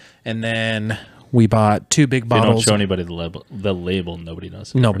 And then we bought 2 big They don't bottles. show anybody the label. Nobody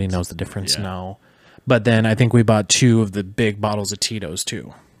knows. Nobody knows the difference. Yeah. No. But then I think we bought 2 of the big bottles of Tito's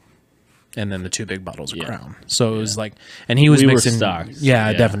too. And then the 2 big bottles of Crown. So it was like, and he was We were mixing. stocked. Yeah,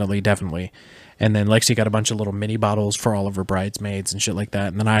 Yeah. definitely. And then Lexi got a bunch of little mini bottles for all of her bridesmaids and shit like that.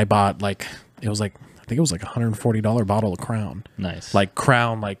 And then I bought I think it was like $140 bottle of Crown. Nice. Like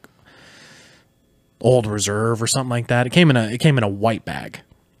Crown, like Old Reserve or something like that. It came in a white bag.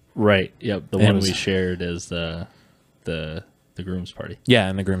 Right. Yep. The And it one was- we shared as the groom's party. Yeah,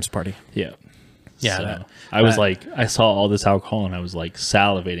 in the groom's party. Yeah. Yeah, So I was like, I saw all this alcohol and I was like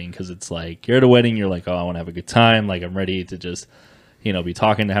salivating because it's like you're at a wedding, you're like, oh, I want to have a good time. Like I'm ready to just, be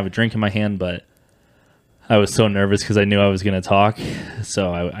talking, to have a drink in my hand. But I was so nervous because I knew I was going to talk.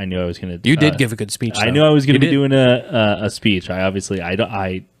 So I knew I was going to. You did give a good speech. I though. knew I was going You to be did. doing a speech.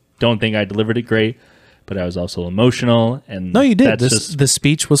 I don't think I delivered it great, but I was also emotional. And No, you did. That's just The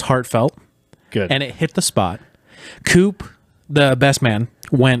speech was heartfelt. good. And it hit the spot. Coop, the best man,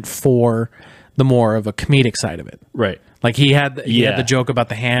 went for the more of a comedic side of it. right. Like he had the Yeah. joke about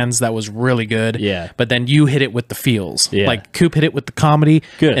the hands that was really good. Yeah. But then you hit it with the feels. Yeah. Like Coop hit it with the comedy.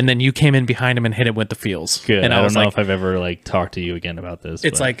 Good. And then you came in behind him and hit it with the feels. Good. And I I don't was know like, if I've ever talked to you again about this.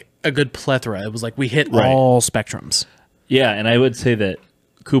 it's but like a good plethora. It was like we hit Right. all spectrums. Yeah, and I would say that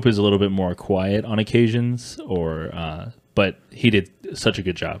Coop is a little bit more quiet on occasions, but he did such a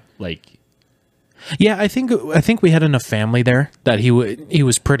good job. Like, Yeah, I think we had enough family there that he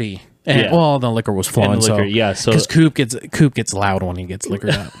was pretty. And, Yeah. well, the liquor was flowing. And the liquor, so yeah, so- because Coop gets loud when he gets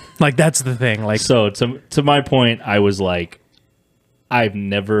liquored up. Like that's the thing. Like so to my point, I was like, I've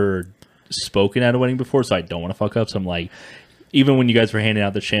never spoken at a wedding before, so I don't want to fuck up. So I'm like, even when you guys were handing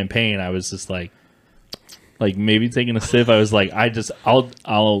out the champagne, I was just like maybe taking a sip. I was like,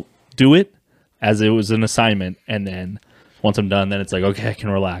 I'll do it as it was an assignment, and then once I'm done, then it's like, okay, I can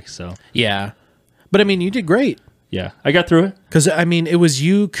relax. So yeah, but I mean, you did great. yeah, I got through it. Because I mean, it was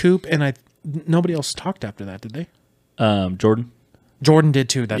you, Coop, and nobody else talked after that, did they? Jordan. Jordan did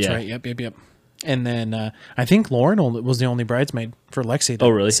too. That's Yeah. right. Yep. And then I think Lauren was the only bridesmaid for Lexi that Oh,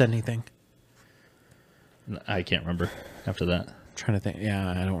 really? said anything. I can't remember after that. Trying to think. Yeah,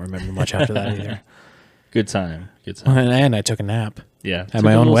 I don't remember much after that either. Good time. Good time. And I took a nap Yeah. at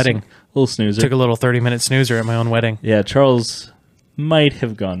my own wedding. Little snoozer. Took a little 30-minute snoozer at my own wedding. Yeah, Charles might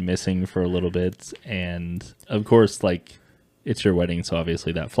have gone missing for a little bit, and of course, like, it's your wedding, so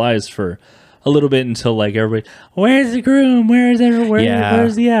obviously that flies for a little bit until like everybody, where's the groom? Where's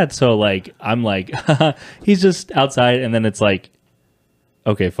he at? So like I'm like, he's just outside, and then it's like,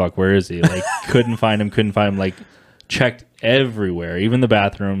 okay, fuck, where is he? Like couldn't find him. Like checked everywhere, even the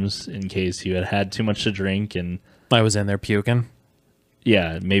bathrooms, in case you had too much to drink, and I was in there puking.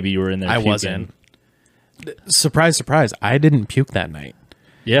 yeah, maybe you were in there. I puking. wasn't. Surprise, surprise. I didn't puke that night.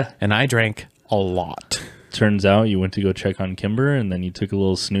 Yeah, And I drank a lot. turns out you went to go check on Kimber, and then you took a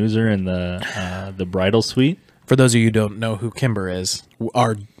little snoozer in the bridal suite. For those of you who don't know who Kimber is,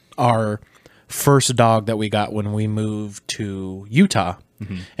 our first dog that we got when we moved to Utah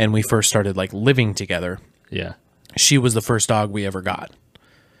and we first started like living together, Yeah, she was the first dog we ever got.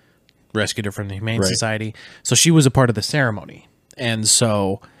 Rescued her from the Humane Right. Society. So she was a part of the ceremony. And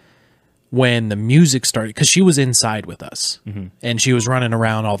so when the music started, because she was inside with us and she was running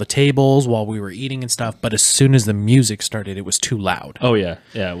around all the tables while we were eating and stuff. But as soon as the music started, it was too loud. oh yeah,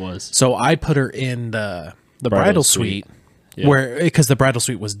 it was. So I put her in the bridal suite, Yeah. where, because the bridal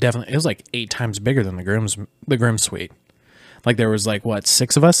suite was definitely, it was like 8 times bigger than the groom's suite. Like there was like, what,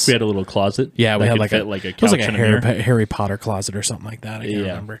 6 of us? We had a little closet. Yeah, we that had could like fit a like a it was couch like a and a mirror. Harry Potter closet or something like that. I can't Yeah.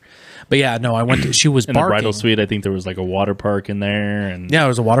 remember. But yeah, no, I went to, she was In the barking. bridal suite, I think there was like a water park in there, and Yeah, there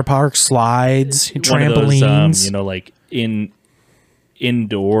was a water park, slides, one trampolines. of those, like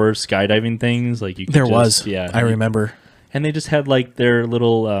indoor skydiving things. Like you could there just, was. yeah, I remember. and they just had like their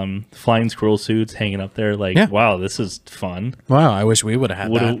little flying squirrel suits hanging up there. Like, Yeah. wow, this is fun. Wow, I wish we would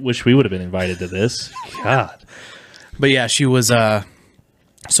have had that. Wish we would have been invited to this. God, But yeah, she was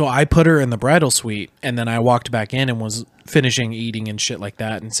so I put her in the bridal suite and then I walked back in and was finishing eating and shit like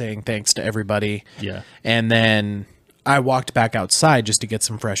that and saying thanks to everybody. yeah. And then I walked back outside just to get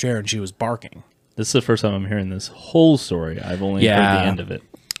some fresh air and she was barking. This is the first time I'm hearing this whole story. I've only heard Yeah. the end of it.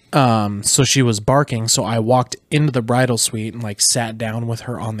 So she was barking, so I walked into the bridal suite and like sat down with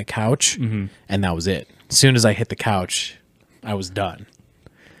her on the couch and that was it. As soon as I hit the couch, I was done.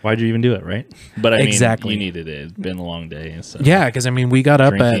 Why'd you even do it, right? But I mean, Exactly. you needed it. It's been a long day. So Yeah, because I mean we got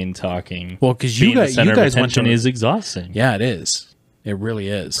up drinking, talking. Well, 'cause you being the guys- center you of guys went attention to- is exhausting. Yeah, it is. It really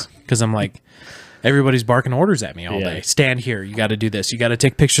is. Because I'm like, everybody's barking orders at me all Yeah. day. Stand here. You got to do this. You got to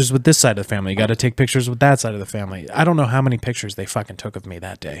take pictures with this side of the family. You got to take pictures with that side of the family. I don't know how many pictures they fucking took of me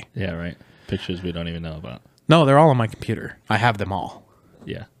that day. Yeah, right. Pictures we don't even know about. No, they're all on my computer. I have them all.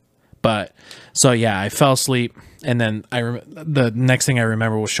 Yeah. But so yeah, I fell asleep, and then the next thing I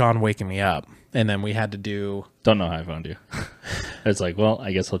remember was Sean waking me up, and then we had to do Don't know how I found you. It's like, well,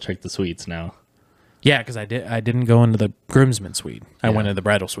 I guess I'll check the suites now. yeah, because I didn't go into the groomsmen suite. I went into the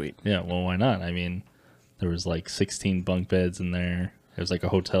bridal suite. Yeah, well, why not? I mean, there was like 16 bunk beds in there. It was like a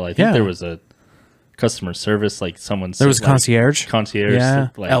hotel. I think Yeah. there was a customer service, like someone. There was a concierge. Concierge. Yeah,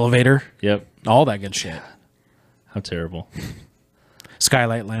 like, elevator, Yep. all that good shit. How terrible.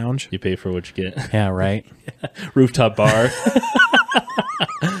 Skylight lounge. You pay for what you get. Yeah, right. Rooftop bar.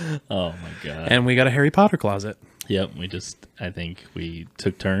 Oh my god. And we got a Harry Potter closet. Yep. I think we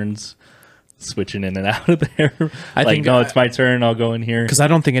took turns switching in and out of there. I like, think no, it's my turn. I'll go in here. Because I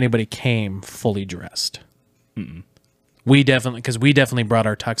don't think anybody came fully dressed. We definitely brought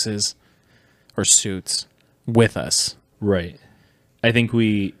our tuxes or suits with us. Right. I think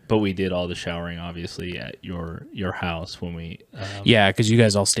we did all the showering obviously at your house when we. Yeah, because you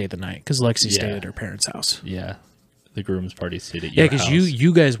guys all stayed the night. Because Lexi stayed Yeah. at her parents' house. Yeah. The groom's party stayed at Yeah, your because house.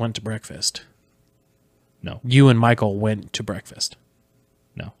 you guys went to breakfast. No. You and Michael went to breakfast.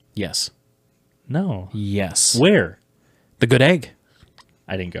 No. Yes. No. Yes. Where? The Good Egg.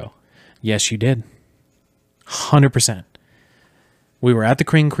 I didn't go. Yes, you did. 100%. We were at the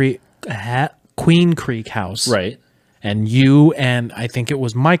Queen Creek house. Right. And you and I think it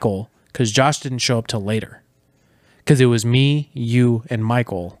was Michael, because Josh didn't show up till later. Because it was me, you, and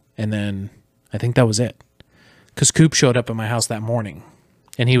Michael, and then I think that was it. Because Coop showed up at my house that morning,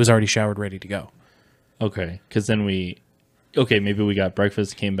 and he was already showered, ready to go. Okay, because then maybe we got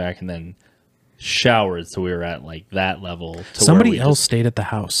breakfast, came back, and then showered, so we were at like that level. Somebody else stayed at the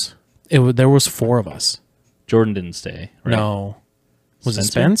house. There was 4 of us. Jordan didn't stay, right? No. Was Spencer?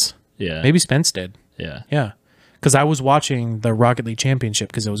 it Spence? Yeah. Maybe Spence did. Yeah. Yeah. Because I was watching the Rocket League Championship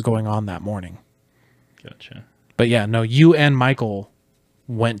because it was going on that morning. Gotcha. But yeah, no, you and Michael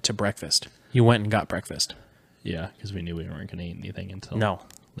went to breakfast. You went and got breakfast. Yeah, because we knew we weren't going to eat anything until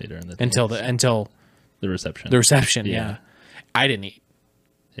later in the day. Until the reception. The reception, yeah. I didn't eat.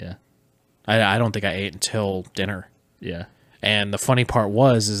 Yeah. I don't think I ate until dinner. Yeah. And the funny part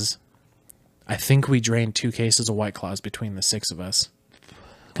is I think we drained 2 cases of White Claws between the 6 of us.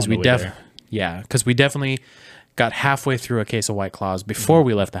 Because we definitely got halfway through a case of White Claws before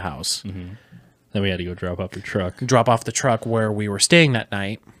we left the house. Mm-hmm. Then we had to go drop off the truck where we were staying that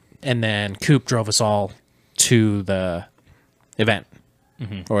night, and then Coop drove us all to the event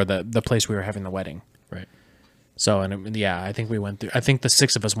or the place we were having the wedding. Right. So I think the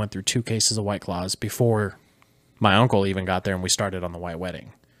 6 of us went through 2 cases of White Claws before my uncle even got there, and we started on the white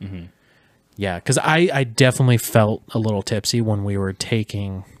wedding. Mm-hmm. Yeah, because I definitely felt a little tipsy when we were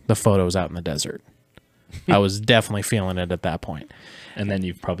taking the photos out in the desert. I was definitely feeling it at that point. And then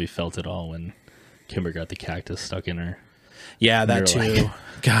you've probably felt it all when Kimber got the cactus stuck in her. Yeah, that too. Like,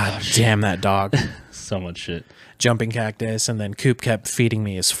 God damn that dog. So much shit. Jumping cactus, and then Coop kept feeding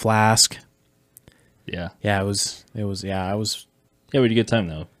me his flask. Yeah. Yeah, it was Yeah, we had a good time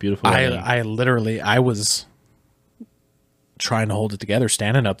though. Beautiful. I was trying to hold it together,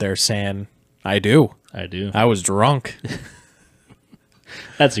 standing up there saying, I do. I was drunk.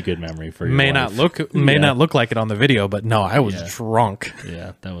 That's a good memory for you. May not look like it on the video, but no, I was drunk.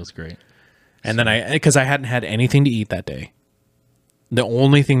 Yeah, that was great. And then because I hadn't had anything to eat that day. The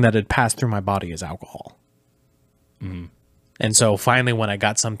only thing that had passed through my body is alcohol. Mm. And so finally when I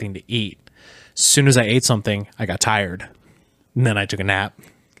got something to eat, as soon as I ate something, I got tired. And then I took a nap.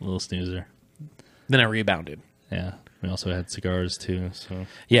 A little snoozer. Then I rebounded. Yeah. We also had cigars too. So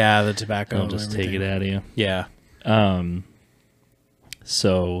yeah, the tobacco. I'll just take it out of you. Yeah.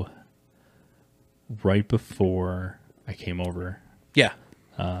 So right before I came over, yeah,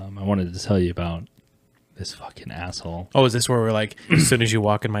 I wanted to tell you about this fucking asshole. Oh, is this where we're like, as soon as you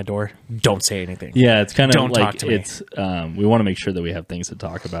walk in my door, don't say anything? Yeah, it's kind of don't like talk to me. It's we want to make sure that we have things to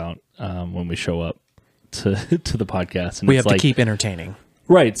talk about when we show up to the podcast. And we have to keep entertaining,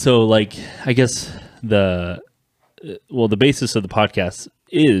 right? So, like, I guess the basis of the podcast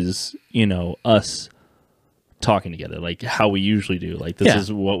is us talking together, like how we usually do. Like this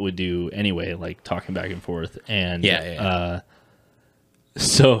is what we do anyway, like talking back and forth. And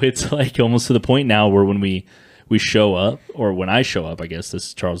so it's like almost to the point now where when we show up, or when I show up, I guess this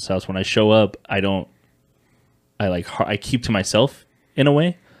is Charles' house. When I show up, I keep to myself in a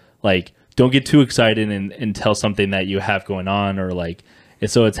way. Like, don't get too excited and tell something that you have going on, or like. And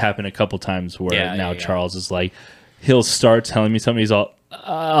so it's happened a couple times where Charles is like, he'll start telling me something. He's all,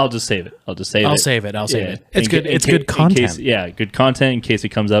 I'll just save it. I'll save it. It's good. It's good content. Good content in case it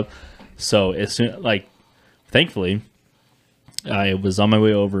comes up. So as soon, thankfully, I was on my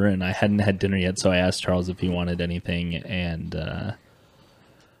way over and I hadn't had dinner yet. So I asked Charles if he wanted anything, and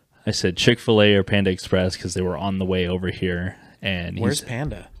I said Chick-fil-A or Panda Express because they were on the way over here. And where's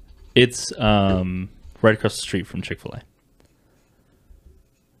Panda? It's right across the street from Chick-fil-A.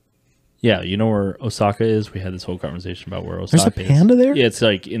 Yeah, you know where Osaka is? We had this whole conversation about where Osaka is. There's a Panda there? Yeah, it's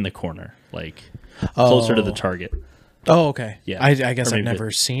like in the corner, like closer to the Target. Oh, okay. Yeah. I guess I've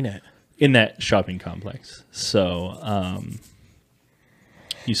never seen it. In that shopping complex. So,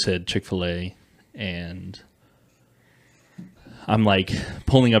 you said Chick-fil-A, and I'm like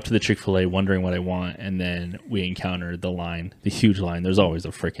pulling up to the Chick-fil-A, wondering what I want, and then we encounter the line, the huge line. There's always a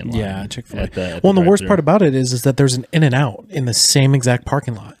freaking line. Yeah, Chick-fil-A. Well, and the worst part about it is that there's an In-N-Out in the same exact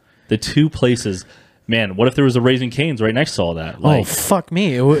parking lot. The two places, man. What if there was a Raising Cane's right next to all that? Like, oh, fuck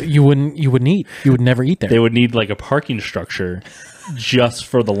me! You wouldn't eat. You would never eat there. They would need like a parking structure just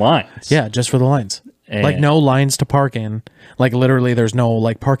for the lines. Yeah, just for the lines. And like no lines to park in. Like literally, there's no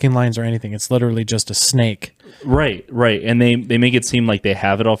like parking lines or anything. It's literally just a snake. Right. And they make it seem like they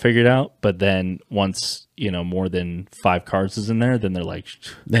have it all figured out, but then once more than 5 cars is in there, then they're like,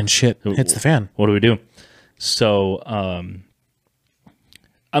 then shit hits the fan. What do we do? So,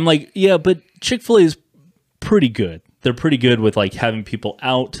 I'm like, yeah, but Chick-fil-A is pretty good. They're pretty good with like having people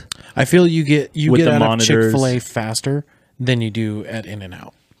out. I feel you get out of Chick-fil-A faster than you do at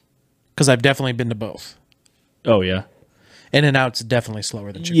In-N-Out. Because I've definitely been to both. Oh, yeah. In-N-Out's definitely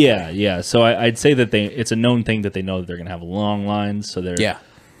slower than Chick-fil-A. Yeah. So I'd say that it's a known thing that they know that they're going to have long lines. So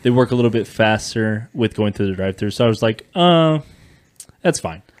they work a little bit faster with going through the drive-thru. So I was like, that's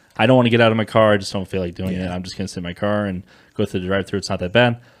fine. I don't want to get out of my car. I just don't feel like doing it. I'm just going to sit in my car and go through the drive-thru. It's not that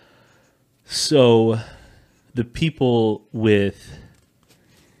bad. So the people with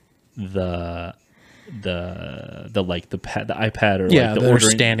the iPad or like the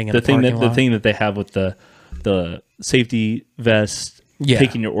ordering, standing in the thing parking lot. the thing that they have with the safety vest,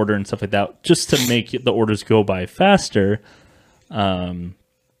 taking your order and stuff like that, just to make the orders go by faster. That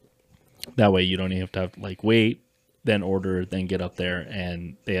way you don't even have to like wait, then order, then get up there,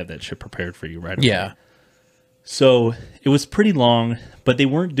 and they have that shit prepared for you right away. Yeah. So it was pretty long, but they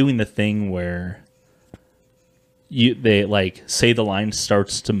weren't doing the thing where they like say the line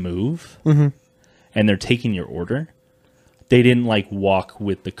starts to move and they're taking your order. They didn't like walk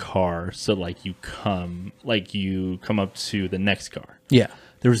with the car, so like you come up to the next car. Yeah.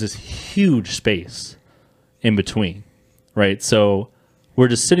 There was this huge space in between, right? So we're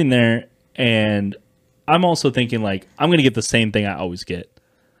just sitting there, and I'm also thinking like I'm gonna get the same thing I always get,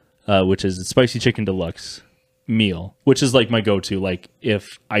 which is a spicy chicken deluxe meal, which is like my go-to. Like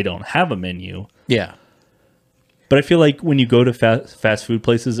if I don't have a menu, Yeah. but I feel like when you go to fast food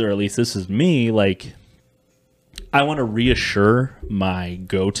places, or at least this is me, like I want to reassure my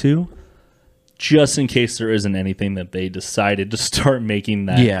go-to just in case there isn't anything that they decided to start making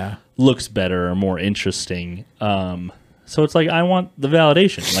that looks better or more interesting. So it's like I want the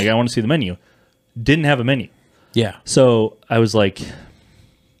validation. Like I want to see the menu. Didn't have a menu. Yeah. So I was like,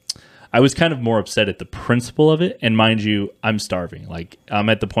 I was kind of more upset at the principle of it. And mind you, I'm starving. Like I'm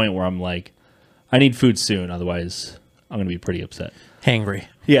at the point where I'm like, I need food soon. Otherwise, I'm going to be pretty upset. Hangry.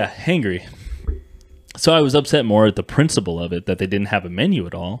 Yeah, hangry. So I was upset more at the principle of it, that they didn't have a menu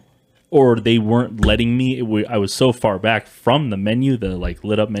at all, or they weren't letting me. I was so far back from the menu, the like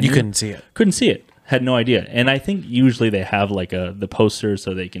lit up menu. You couldn't see it. Couldn't see it. Had no idea. And I think usually they have like the poster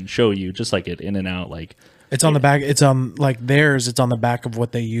so they can show you, just like at In-N-Out. Like it's on the back. It's on like theirs. It's on the back of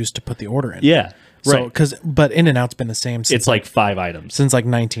what they used to put the order in. Yeah, right. So but In-N-Out's been the same since it's like 5 items since like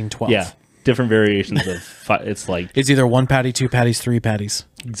 1912. Yeah, different variations of. It's like it's either 1 patty, 2 patties, 3 patties.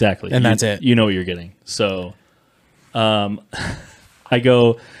 Exactly, and that's it. You know what you're getting. So, I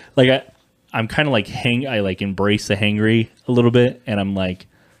go like I'm kind of like I like embrace the hangry a little bit, and I'm like,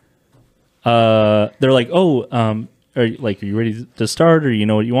 they're like, oh, are you ready to start, or you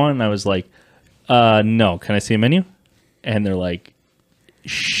know what you want? And I was like, no, can I see a menu? And they're like,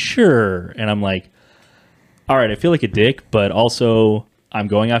 sure. And I'm like, all right, I feel like a dick, but also I'm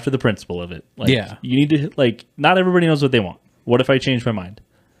going after the principle of it. Like, you need to like, not everybody knows what they want. What if I change my mind?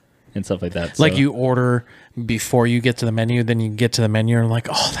 And stuff like that. Like you order before you get to the menu, then you get to the menu and like,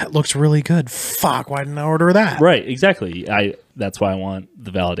 oh, that looks really good. Fuck, why didn't I order that? Right, exactly. That's why I want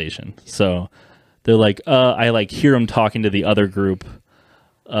the validation. So they're like, I like hear them talking to the other group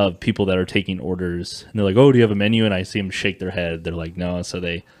of people that are taking orders, and they're like, oh, do you have a menu? And I see them shake their head. They're like, no. So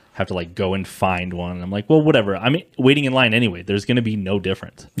they have to like go and find one. And I'm like, well, whatever. I'm waiting in line anyway. There's going to be no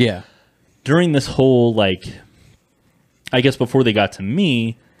difference. Yeah. During this whole like, I guess before they got to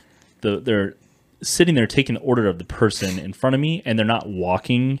me, they're sitting there taking the order of the person in front of me, and they're not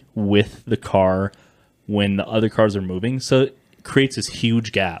walking with the car when the other cars are moving. So it creates this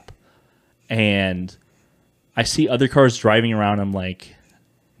huge gap. And I see other cars driving around. I'm like,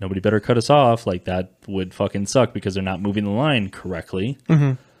 nobody better cut us off. Like that would fucking suck because they're not moving the line correctly.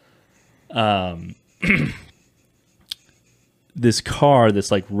 This car,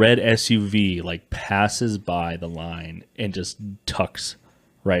 this like red SUV, like passes by the line and just tucks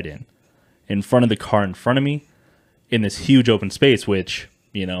right in front of the car in front of me in this huge open space, which,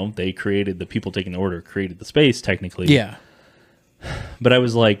 you know, they created, the people taking the order created the space technically. Yeah. But I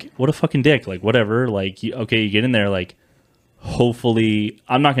was like, what a fucking dick. Like, whatever. Like, okay, you get in there, like, hopefully,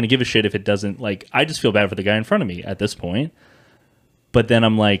 I'm not going to give a shit if it doesn't, like, I just feel bad for the guy in front of me at this point. But then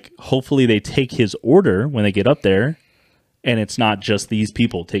I'm like, hopefully they take his order when they get up there, and it's not just these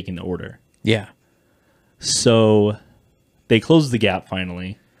people taking the order. Yeah. So they close the gap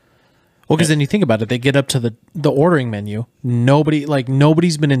finally. Well, because then you think about it, they get up to the ordering menu.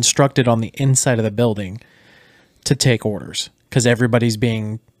 Nobody's been instructed on the inside of the building to take orders because everybody's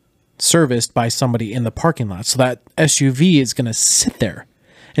being serviced by somebody in the parking lot. So that SUV is going to sit there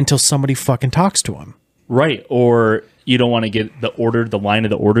until somebody fucking talks to him. Right. Or you don't want to get the line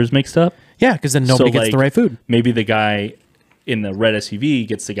of the orders mixed up. Yeah, because then nobody gets the right food. Maybe the guy in the red SUV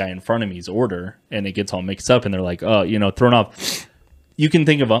gets the guy in front of me's order, and it gets all mixed up, and they're like, oh, you know, thrown off. you can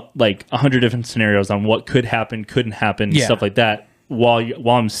think of like 100 different scenarios on what could happen, couldn't happen, Yeah. stuff like that. While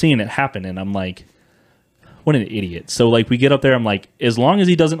I'm seeing it happen, and I'm like, what an idiot. So like we get up there, I'm like, as long as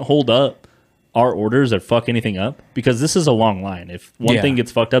he doesn't hold up our orders or fuck anything up, because this is a long line. If one thing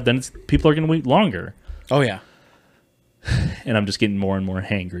gets fucked up, then people are going to wait longer. Oh yeah. And I'm just getting more and more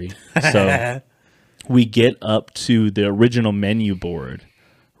hangry. So we get up to the original menu board,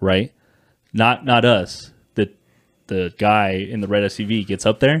 right? Not us. The guy in the red SUV gets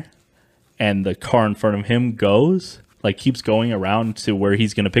up there, and the car in front of him keeps going around to where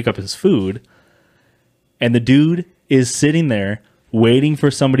he's going to pick up his food. And the dude is sitting there waiting for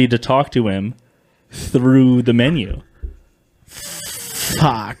somebody to talk to him through the menu.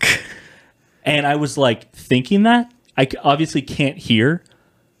 Fuck. And I was like thinking that. I obviously can't hear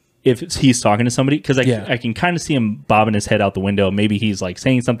if he's talking to somebody, because I can kind of see him bobbing his head out the window. Maybe he's like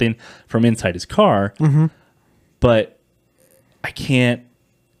saying something from inside his car, but I can't.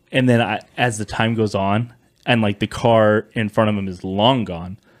 And then as the time goes on and like the car in front of him is long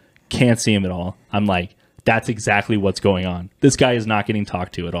gone, can't see him at all. I'm like, that's exactly what's going on. This guy is not getting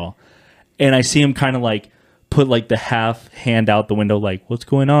talked to at all. And I see him kind of like put like the half hand out the window, like, what's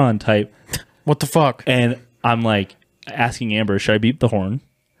going on type. What the fuck? And I'm like asking Amber, should I beep the horn?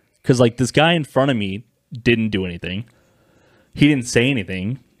 Because like this guy in front of me didn't do anything. He didn't say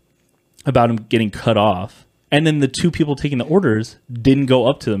anything about him getting cut off. And then the two people taking the orders didn't go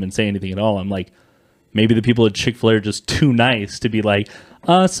up to them and say anything at all. I'm like, maybe the people at Chick-fil-A are just too nice to be like,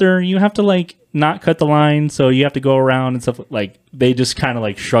 sir, you have to like not cut the line, so you have to go around and stuff. Like they just kind of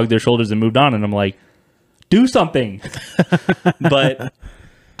like shrugged their shoulders and moved on. And I'm like, do something. But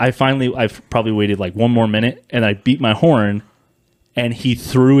I probably waited like one more minute, and I beat my horn, and he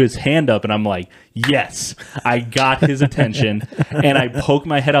threw his hand up, and I'm like, yes, I got his attention. And I poke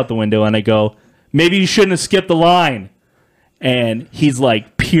my head out the window and I go, maybe you shouldn't have skipped the line. And he's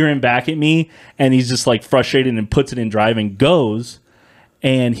like peering back at me, and he's just like frustrated and puts it in drive and goes.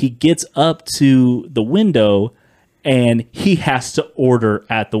 And he gets up to the window, and he has to order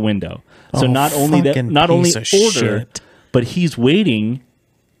at the window. So not only order, shit. but he's waiting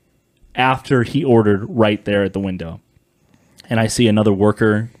after he ordered right there at the window. And I see another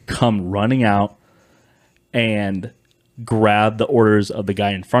worker come running out and grab the orders of the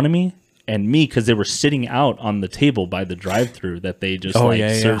guy in front of me and me, because they were sitting out on the table by the drive-thru that they just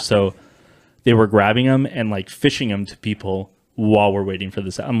served. So they were grabbing them and like fishing them to people while we're waiting for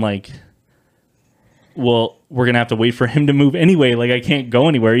this. I'm like, well, we're going to have to wait for him to move anyway. Like, I can't go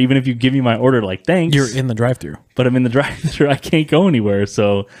anywhere. Even if you give me my order, like, thanks. You're in the drive-thru. But I'm in the drive-thru. I can't go anywhere.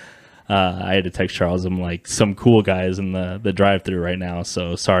 So I had to text Charles. I'm like, some cool guys in the drive-thru right now.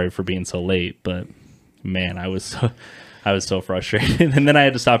 So sorry for being so late. But, man, I was so frustrated. And then I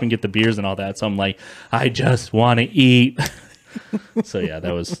had to stop and get the beers and all that. So I'm like, I just want to eat. So, yeah,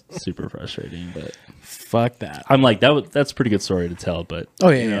 that was super frustrating. But fuck that. I'm like, that's a pretty good story to tell. But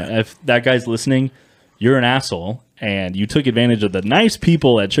if that guy's listening, you're an asshole, and you took advantage of the nice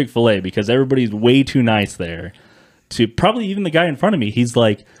people at Chick-fil-A, because everybody's way too nice there. To probably even the guy in front of me, he's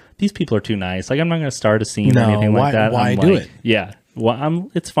like, these people are too nice. Like, I'm not going to start a scene or anything like that. Why I'm do like, it? Yeah, well,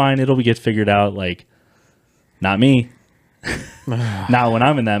 it's fine. It'll get figured out. Like, not me. Not when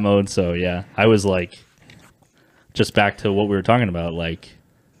I'm in that mode. So yeah, I was like, just back to what we were talking about. Like,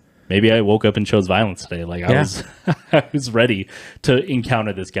 maybe I woke up and chose violence today. Like I was ready to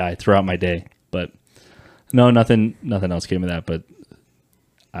encounter this guy throughout my day. But no, nothing else came of that. But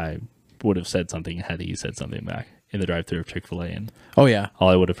I would have said something had he said something back in the drive-thru of Chick-fil-A, and all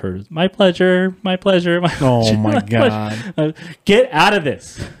I would have heard is my pleasure, my pleasure, my pleasure. Oh my God. Get out of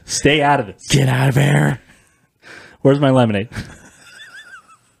this. Stay out of this. Get out of here. Where's my lemonade?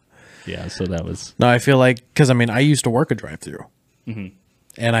 Yeah, so that was... No, I feel like, because I mean, I used to work a drive-thru. Mm-hmm.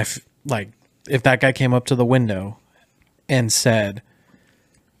 And like, if that guy came up to the window and said,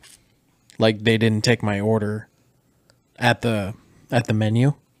 like, they didn't take my order at the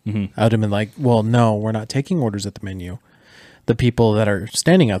menu, mm-hmm. I would have been like, well, no, we're not taking orders at the menu. The people that are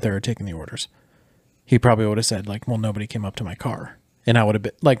standing out there are taking the orders. He probably would have said, like, well, nobody came up to my car. And I would have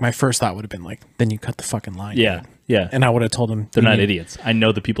been, like, my first thought would have been like, then you cut the fucking line. Yeah, dude. yeah. And I would have told him. They're not idiots. I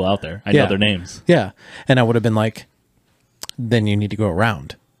know the people out there. I know their names. Yeah. And I would have been like, then you need to go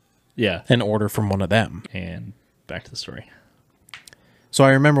around. Yeah. And order from one of them. And back to the story. So I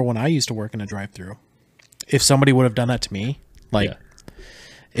remember when I used to work in a drive-thru, if somebody would have done that to me, like,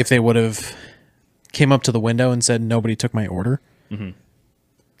 if they would have came up to the window and said, nobody took my order, mm-hmm.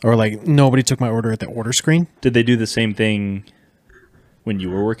 or like, nobody took my order at the order screen. Did they do the same thing when you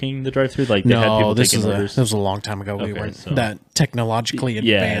were working the drive-through? Like they had No, people this taking was orders. this was a long time ago. We Okay, weren't so- that technologically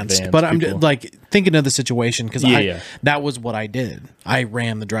Yeah, advanced. But I'm people. like thinking of the situation because Yeah. that was what I did. I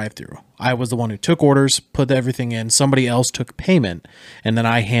ran the drive-through. I was the one who took orders, put everything in. Somebody else took payment, and then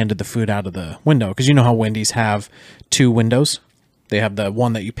I handed the food out of the window. Because you know how Wendy's have 2 windows. They have the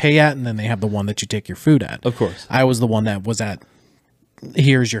one that you pay at, and then they have the one that you take your food at. Of course. I was the one that was at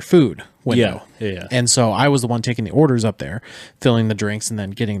here's your food window. Yeah. And so I was the one taking the orders up there, filling the drinks, and then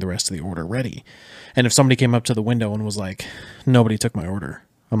getting the rest of the order ready. And if somebody came up to the window and was like, nobody took my order,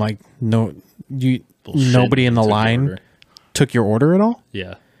 I'm like, no, Bullshit, nobody in the took your line order. took your order at all?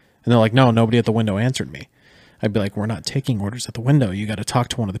 Yeah. And they're like, no, nobody at the window answered me. I'd be like, we're not taking orders at the window. You got to talk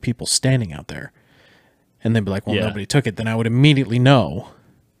to one of the people standing out there. And they'd be like, well, Yeah. nobody took it. Then I would immediately know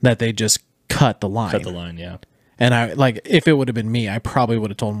that they just cut the line. Cut the line, yeah. And I like, if it would have been me, I probably would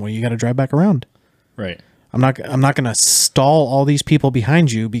have told them, well, you got to drive back around. Right. I'm not going to stall all these people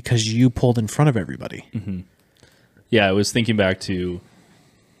behind you because you pulled in front of everybody. Mm-hmm. Yeah, I was thinking back to.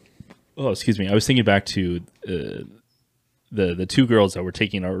 Oh, excuse me. I was thinking back to the 2 girls that were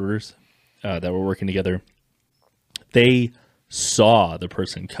taking our orders, that were working together. They saw the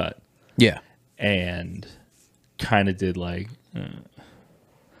person cut Yeah. and kind of did like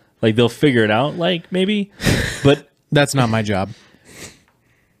they'll figure it out, like maybe, but That's not my job.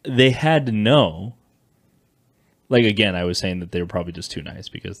 they had to know. Like, again, I was saying that they were probably just too nice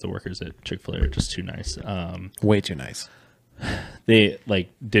because the workers at Chick-fil-A are just too nice. Way too nice. They like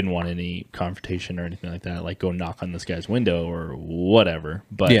didn't want any confrontation or anything like that, like go knock on this guy's window or whatever.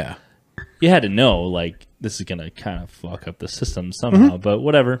 But Yeah. you had to know, like, this is gonna kind of fuck up the system somehow. But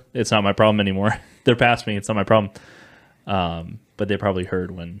whatever, it's not my problem anymore. They're past me. It's not my problem. But they probably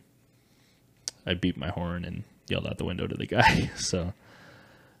heard when I beeped my horn and yelled out the window to the guy. So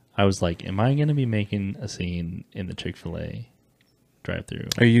I was like, am I gonna be making a scene in the Chick-fil-A drive-through?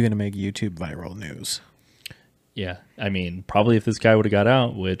 Are you going to make YouTube viral news? Yeah, I mean, probably if this guy would have got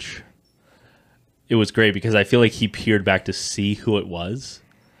out, which it was great because I feel like he peered back to see who it was,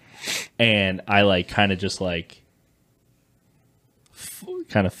 and I like kind of just like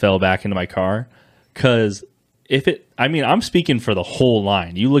kind of fell back into my car because if it, I mean, I'm speaking for the whole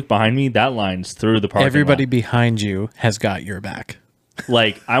line. You look behind me, that line's through the parking Everybody lot. behind you has got your back.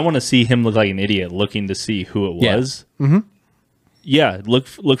 Like, I want to see him look like an idiot looking to see who it Yeah. was. Mm-hmm. Yeah, look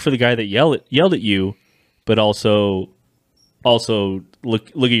for the guy that yelled at you. But also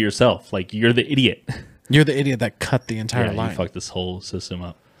look at yourself. Like, you're the idiot. You're the idiot that cut the entire Yeah, line. you fucked this whole system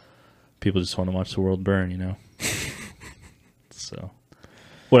up. People just want to watch the world burn, you know? So,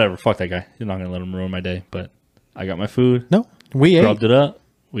 whatever. Fuck that guy. You're not going to let him ruin my day. But I got my food. No, we ate. Rubbed it up.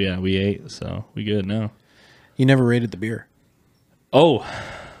 Yeah, we ate. So, we good now. You never rated the beer. Oh.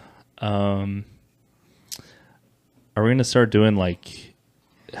 Are we going to start doing, like,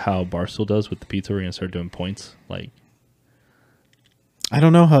 how Barstool does with the pizza? We're going to start doing points? Like, I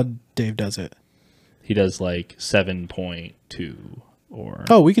don't know how Dave does it. he does, like, 7.2 or...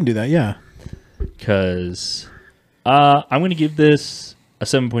 Oh, we can do that, yeah. Because I'm going to give this a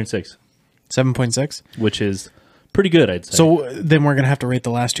 7.6, 7.6? which is pretty good, I'd say. So then we're going to have to rate the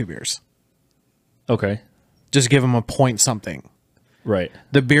last 2 beers. Okay. Just give them a point something. Right.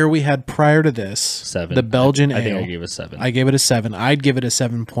 The beer we had prior to this, 7. the Belgian I think ale, I gave it 7. I gave it a 7. I'd give it a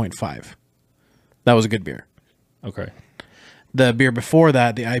 7.5. That was a good beer. Okay. The beer before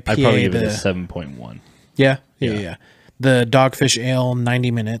that, the IPA, I'd probably give it a 7.1. Yeah. Yeah. The Dogfish Ale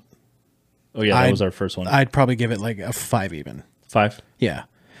 90 minute, Oh, yeah, that was our first one. I'd probably give it like a 5 even. 5? Yeah.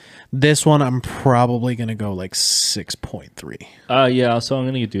 This one, I'm probably going to go like 6.3. Yeah, so I'm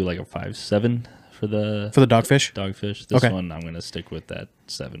going to do like a 5.7 for the Dogfish? Dogfish. This Okay. one, I'm going to stick with that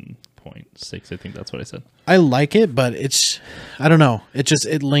 7.6. I think that's what I said. I like it, but I don't know.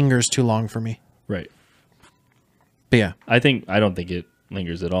 It lingers too long for me. Right. But yeah. I don't think it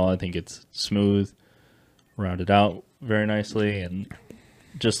lingers at all. I think it's smooth, rounded out very nicely, and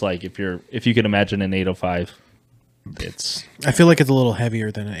just like if you could imagine an 805, it's. I feel like it's a little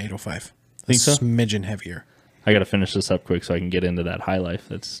heavier than an 805. Think a so? smidgen heavier. I got to finish this up quick so I can get into that high life.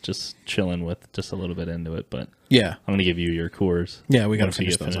 That's just chilling with just a little bit into it, but Yeah. I'm gonna give you your Coors. Yeah, we got to once we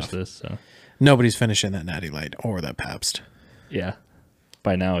finish get those finished off. this. So Nobody's finishing that Natty Light or that Pabst. yeah,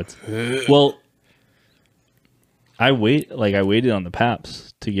 by now it's well. I waited on the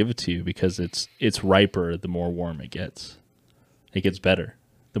Paps to give it to you because it's riper the more warm it gets. It gets better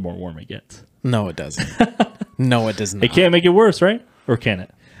the more warm it gets. No, it doesn't. No, it does not. It can't make it worse, right? Or can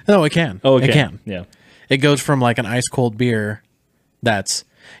it? No, it can. Oh, it can. Yeah. It goes from like an ice cold beer that's,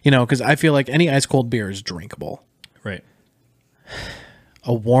 because I feel like any ice cold beer is drinkable. Right.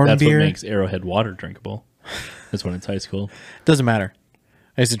 A warm That's beer what makes Arrowhead water drinkable. That's when it's ice cold. doesn't matter.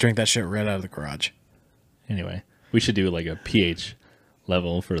 I used to drink that shit right out of the garage. Anyway, we should do like a pH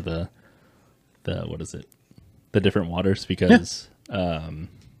level for the what is it? The different waters, because I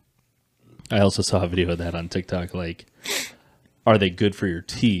also saw a video of that on TikTok. Like, are they good for your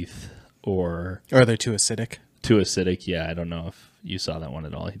teeth, or are they too acidic? Too acidic, yeah. I don't know if you saw that one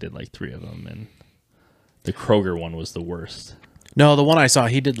at all. He did like 3 of them, and the Kroger one was the worst. No, the one I saw,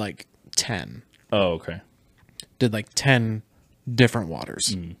 he did like 10. Oh, okay. Did like 10 different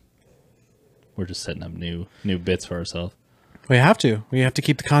waters. We're just setting up new bits for ourselves. We have to. We have to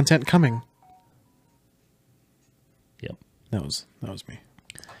keep the content coming. Yep. That was me.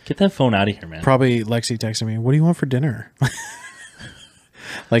 Get that phone out of here, man. Probably Lexi texted me, "What do you want for dinner?"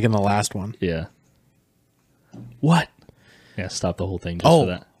 Like in the last one. Yeah. What? Yeah, stop the whole thing just for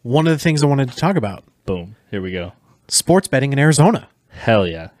that. One of the things I wanted to talk about. Boom. Here we go. Sports betting in Arizona. Hell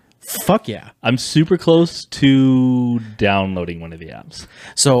yeah. Fuck yeah. I'm super close to downloading one of the apps.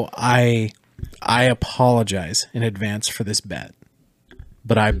 So I apologize in advance for this bet,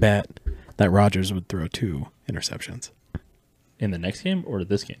 but I bet that Rodgers would throw 2 interceptions. In the next game or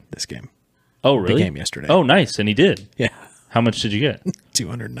this game? This game. Oh, really? The game yesterday. Oh, nice. And he did. Yeah. How much did you get?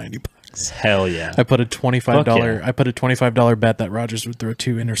 $290. Hell yeah. I put a $25 yeah. I put a $25 bet that Rodgers would throw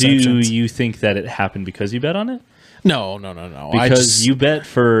 2 interceptions. Do you think that it happened because you bet on it? No. Because you bet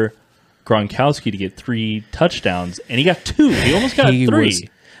for Gronkowski to get 3 touchdowns, and he got 2. He almost got 3.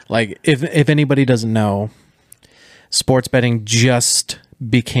 Like, if anybody doesn't know, sports betting just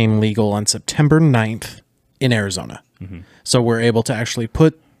became legal on September 9th in Arizona. So we're able to actually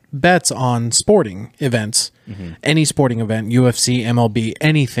put bets on sporting events, any sporting event, UFC, MLB,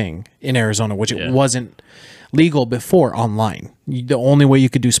 anything in Arizona, which it wasn't legal before online. The only way you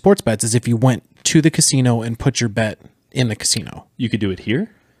could do sports bets is if you went to the casino and put your bet in the casino. You could do it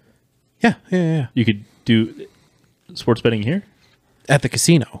here? Yeah. You could do sports betting here? At the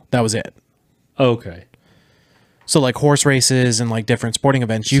casino. That was it. Okay. So like horse races and like different sporting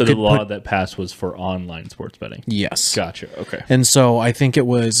events. So the law that passed was for online sports betting? Yes. Gotcha. Okay. And so I think it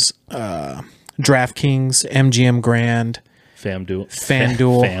was DraftKings, MGM Grand, FanDuel,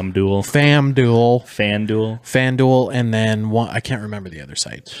 and then one, I can't remember the other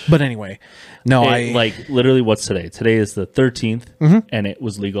site. But anyway, no, like literally what's today? Today is the 13th, and it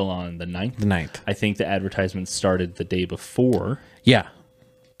was legal on the 9th. The 9th. I think the advertisements started the day before. Yeah.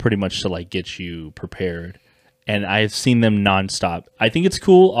 Pretty much to like get you prepared. And I've seen them nonstop. I think it's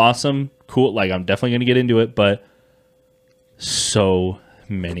cool, awesome, cool. Like, I'm definitely going to get into it, but so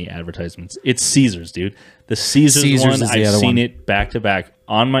many advertisements. It's Caesars, dude. The Caesars one, I've seen it back to back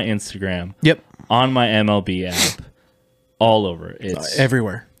on my Instagram. Yep. On my MLB app. All over. It's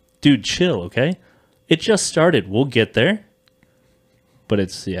everywhere. Dude, chill, okay? It just started. We'll get there. But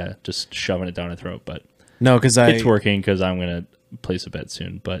it's, just shoving it down our throat. But no, because it's working because I'm going to place a bet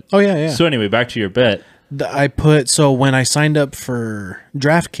soon. But yeah. So anyway, back to your bet. So when I signed up for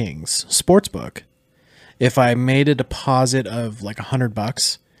DraftKings Sportsbook, if I made a deposit of like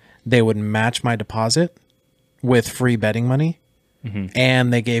 $100, they would match my deposit with free betting money,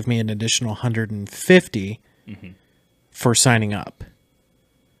 and they gave me an additional $150 for signing up.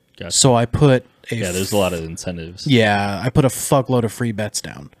 Gotcha. So I put there's a lot of incentives. Yeah, I put a fuckload of free bets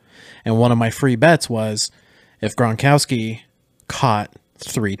down, and one of my free bets was if Gronkowski caught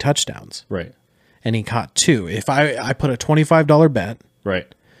 3 touchdowns, right? And he caught 2. If I put a $25 bet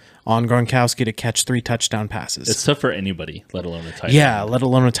on Gronkowski to catch 3 touchdown passes. It's tough for anybody, let alone a tight end. Yeah, let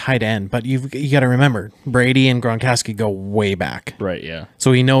alone a tight end. But you got to remember, Brady and Gronkowski go way back. Right, yeah.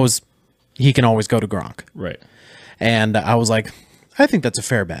 So he knows he can always go to Gronk. Right. And I was like, I think that's a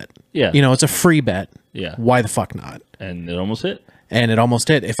fair bet. Yeah. You know, it's a free bet. Yeah. Why the fuck not? And it almost hit. And it almost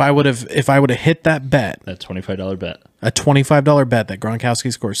did. If I would have hit that bet, that $25 bet, a $25 bet that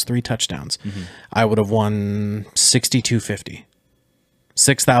Gronkowski scores 3 touchdowns, I would have won $6,250,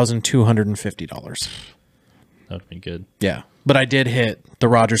 $6,250. That would be good. Yeah, but I did hit the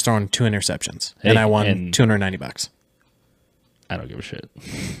Rodgers throwing 2 interceptions, and I won $290. I don't give a shit.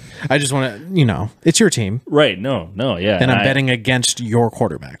 I just want to, it's your team, right? No, yeah. And I'm betting against your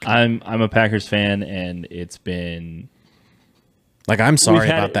quarterback. I'm a Packers fan, and it's been. Like, I'm sorry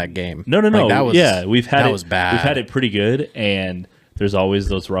about that game. No. Like, that was, we've had that was bad. We've had it pretty good, and there's always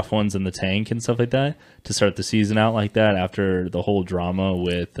those rough ones in the tank and stuff like that to start the season out like that after the whole drama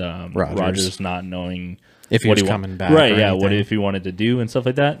with Rodgers not knowing if he was coming back. Right, yeah, what if he wanted to do and stuff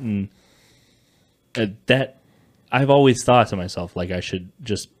like that. And that I've always thought to myself, like, I should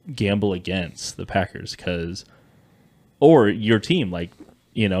just gamble against the Packers or your team, like,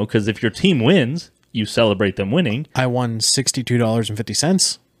 because if your team wins, you celebrate them winning. I won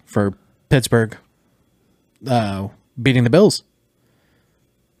 $62.50 for Pittsburgh beating the Bills.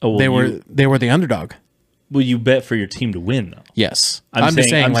 Oh, well, They were the underdog. Well, you bet for your team to win, though. Yes, I'm just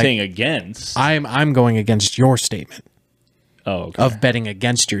saying, I'm like, saying against. I'm going against your statement Okay. of betting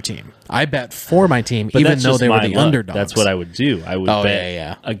against your team. I bet for my team, But even that's though just they were my the luck. underdogs. That's what I would do. I would bet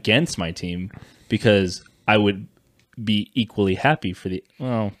yeah. against my team because I would be equally happy for the.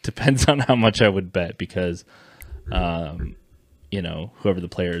 Well, depends on how much I would bet because, whoever the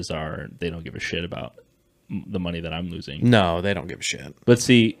players are, they don't give a shit about the money that I'm losing. No, they don't give a shit. But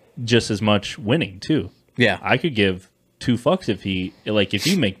see, just as much winning too. Yeah, I could give 2 fucks if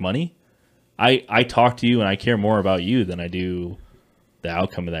you make money. I talk to you and I care more about you than I do the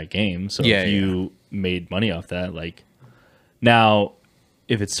outcome of that game. So if you made money off that, like now,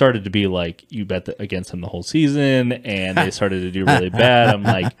 if it started to be like you bet against them the whole season and they started to do really bad, I'm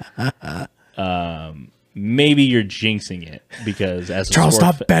like, maybe you're jinxing it because as a Charles,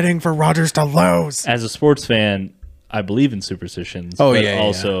 stop betting for Rodgers to lose. As a sports fan, I believe in superstitions. Oh, but yeah,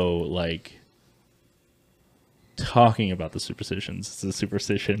 also like talking about the superstitions. It's a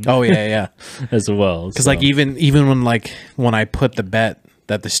superstition. Oh yeah, as well. Because like even when I put the bet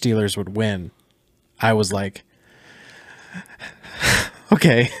that the Steelers would win, I was like,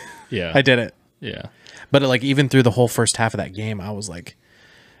 okay, yeah, I did it. Yeah, but like even through the whole first half of that game, I was like,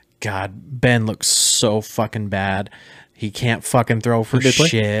 God, Ben looks so fucking bad. He can't fucking throw for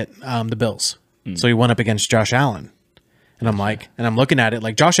shit. The Bills. So he went up against Josh Allen. And I'm like, and I'm looking at it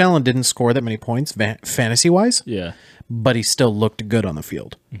like Josh Allen didn't score that many points fantasy wise. Yeah. But he still looked good on the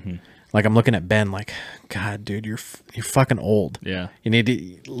field. Mm-hmm. Like I'm looking at Ben like, God, dude, you're fucking old. Yeah. You need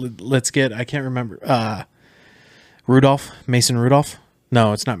to, let's get, I can't remember, Mason Rudolph.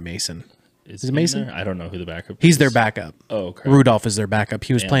 No, it's not Mason. Is it Mason? I don't know who the backup is. He's their backup. Oh, okay. Rudolph is their backup.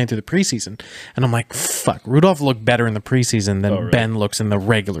 He was playing through the preseason. And I'm like, fuck, Rudolph looked better in the preseason than Ben looks in the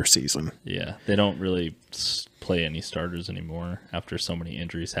regular season. Yeah. They don't really play any starters anymore after so many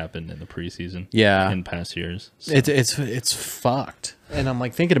injuries happened in the preseason. Yeah. In past years. So. It's fucked. And I'm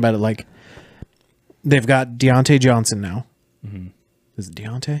like thinking about it like they've got Deontay Johnson now. Mm-hmm. Is it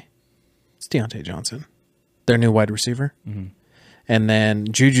Deontay? It's Deontay Johnson. Their new wide receiver. Mm-hmm. And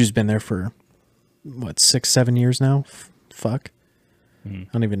then Juju's been there for, 6-7 years now? Fuck. I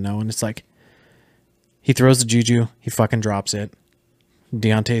don't even know. And it's like, he throws the Juju, he fucking drops it.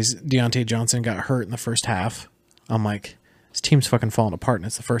 Deontay Johnson got hurt in the first half. I'm like, this team's fucking falling apart, and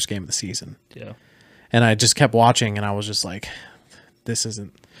it's the first game of the season. Yeah. And I just kept watching, and I was just like, this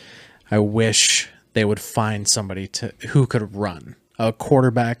isn't... I wish they would find somebody who could run. A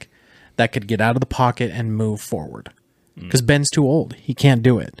quarterback that could get out of the pocket and move forward. Because Ben's too old. He can't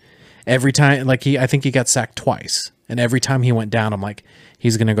do it. Every time, I think he got sacked twice. And every time he went down, I'm like,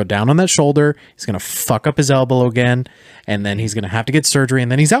 he's going to go down on that shoulder. He's going to fuck up his elbow again. And then he's going to have to get surgery.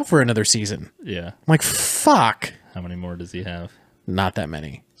 And then he's out for another season. Yeah. I'm like, fuck. How many more does he have? Not that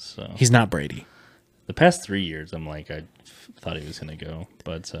many. So he's not Brady. The past 3 years, I'm like, I thought he was going to go.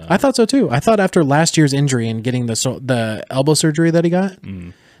 But I thought so too. I thought after last year's injury and getting the elbow surgery that he got,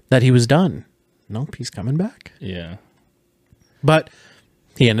 that he was done. Nope, he's coming back. Yeah. But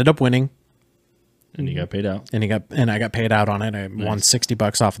he ended up winning. And he got paid out. And I got paid out on it. I won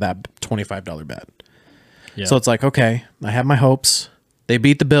 $60 off of that $25 bet. Yeah. So it's like, okay, I have my hopes. They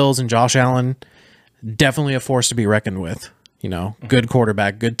beat the Bills, and Josh Allen, definitely a force to be reckoned with. Good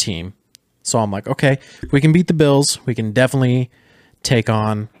quarterback, good team. So I'm like, okay, if we can beat the Bills, we can definitely take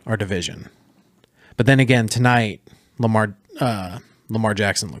on our division. But then again, tonight, Lamar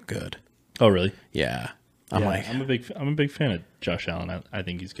Jackson looked good. Oh, really? Yeah. I'm a big fan of Josh Allen. I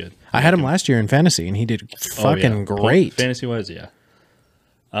think he's good. I had him last year in fantasy, and he did fucking great. Fantasy wise, yeah.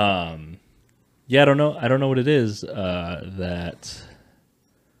 Yeah, I don't know. I don't know what it is that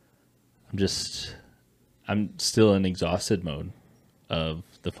I'm still in exhausted mode of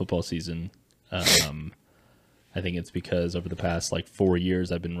the football season. I think it's because over the past 4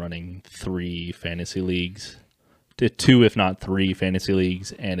 years, I've been running 3 fantasy leagues, 2 if not 3 fantasy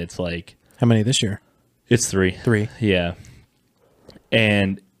leagues, and it's like how many this year? It's 3. 3. Yeah.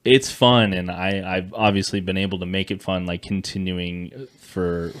 And it's fun, and I've obviously been able to make it fun, continuing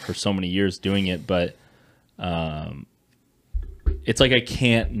for so many years doing it, but it's like I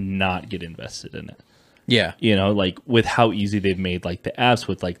can't not get invested in it. Yeah. With how easy they've made the apps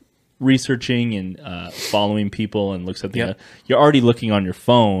with researching and following people and looks at you're already looking on your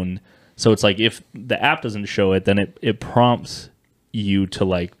phone. So it's like if the app doesn't show it, then it prompts you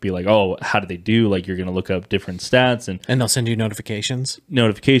to be like, oh, how do they do? You're going to look up different stats and they'll send you notifications,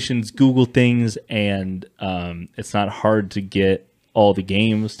 Google things. And it's not hard to get all the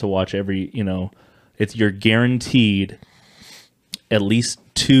games to watch you're guaranteed at least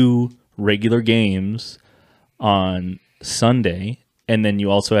 2 regular games on Sunday and then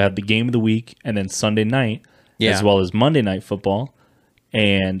you also have the game of the week, and then Sunday night, as well as Monday night football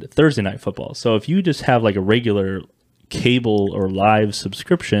and Thursday night football. So if you just have like a regular cable or live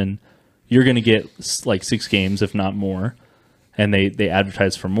subscription, you're going to get like 6 games, if not more. And they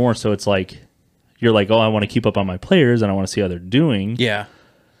advertise for more. So it's like, you're like, oh, I want to keep up on my players and I want to see how they're doing. Yeah.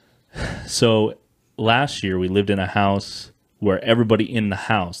 So last year we lived in a house where everybody in the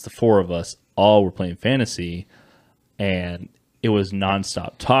house, the 4 of us, all were playing fantasy, and it was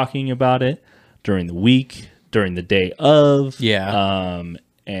nonstop talking about it during the week, during the day of. Yeah.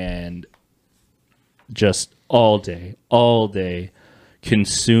 And just all day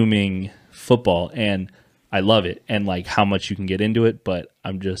consuming football. And I love it, and like how much you can get into it, but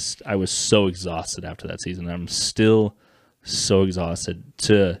I was so exhausted after that season. I'm still so exhausted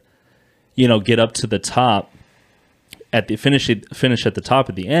to, get up to the top at the finish at the top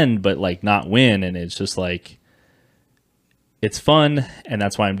at the end, but like not win. And it's just like, it's fun, and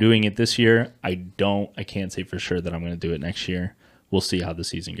that's why I'm doing it this year. I can't say for sure that I'm going to do it next year. We'll see how the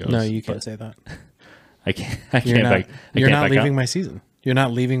season goes. No, you can't say that. I can't. You're not leaving my season. You're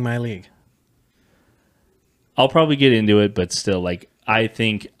not leaving my league. I'll probably get into it, but still, like, I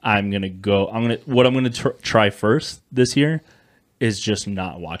think what I'm gonna try first this year is just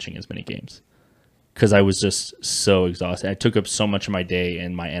not watching as many games, because I was just so exhausted. I took up so much of my day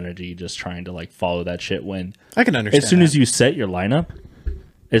and my energy just trying to like follow that shit. When I can understand. As soon as you set your lineup,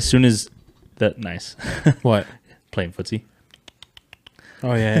 nice. What? Playing footsie.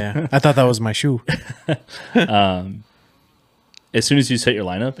 Oh yeah. I thought that was my shoe. As soon as you set your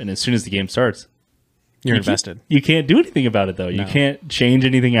lineup and as soon as the game starts, you're invested. You can't do anything about it though. No. You can't change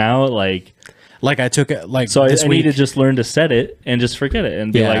anything out. Like I took it so I need to just learn to set it and just forget it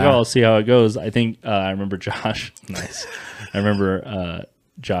and be like, oh, I'll see how it goes. I think I remember Josh. Nice. I remember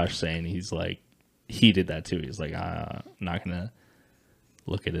Josh saying he did that too. He's like, I'm not gonna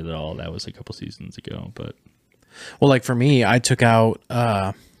look at it at all. That was a couple seasons ago, but like for me, I took out.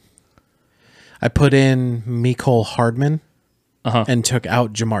 I put in Mecole Hardman and took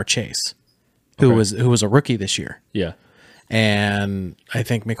out Jamar Chase, who was a rookie this year. Yeah. And I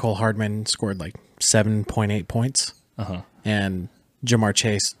think Mecole Hardman scored like 7.8 points. And Jamar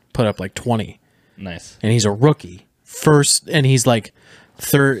Chase put up like 20. Nice. And he's a rookie. And he's like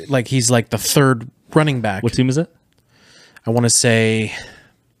third, like he's like the third running back. What team is it? I want to say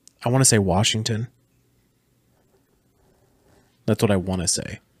Washington. That's what I want to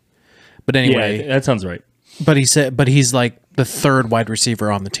say. But anyway, yeah, that sounds right. But he's like the third wide receiver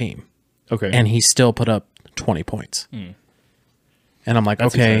on the team. Okay. And he still put up 20 points. And I'm like,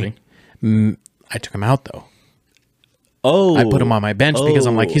 that's okay. I took him out though. Oh. I put him on my bench because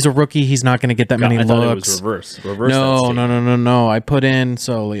I'm like, he's a rookie. He's not going to get that many I looks. thought it was reverse. No. I put in.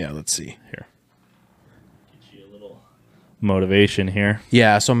 So yeah, let's see here. Get you a little motivation here.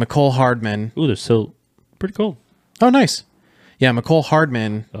 Yeah. So Mecole Hardman. Ooh, they're still pretty cold. Oh, nice. Yeah, Mecole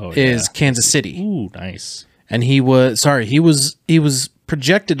Hardman is Kansas City. Ooh, nice. And he was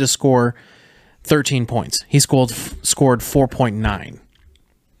projected to score 13 points. He scored 4.9.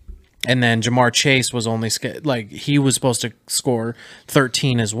 And then Jamar Chase was he was supposed to score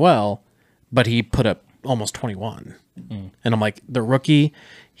 13 as well, but he put up almost 21. And I'm like, the rookie,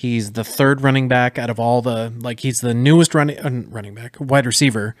 he's the third running back out of all he's the newest running back, wide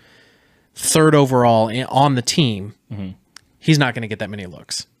receiver, third overall on the team. He's not going to get that many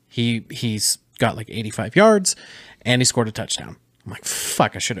looks. He's got like 85 yards and he scored a touchdown. I'm like,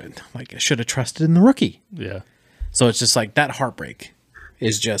 fuck, I should have trusted in the rookie. Yeah. So it's just like that heartbreak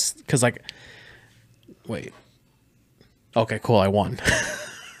is just because wait. Okay, cool. I won.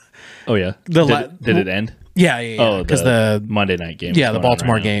 Oh yeah. Did it end? Yeah. Oh, because the Monday night game. Yeah, the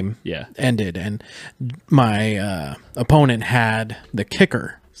Baltimore game. Yeah. Ended, and my opponent had the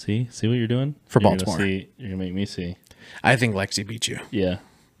kicker. See what you're doing for Baltimore. You're gonna make me see. I think Lexi beat you. Yeah,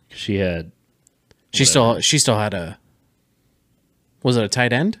 she still had a. Was it a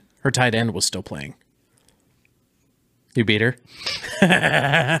tight end? Her tight end was still playing. You beat her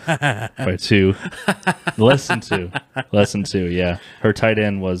by 2, less than 2. Yeah, her tight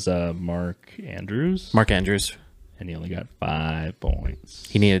end was Mark Andrews. And he only got 5 points.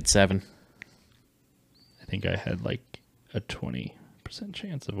 He needed 7. I think I had like a 20%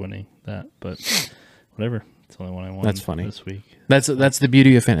 chance of winning that, but whatever. It's the only one I won. That's funny. This week. That's the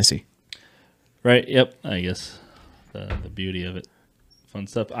beauty of fantasy, right? Yep. I guess the beauty of it. Fun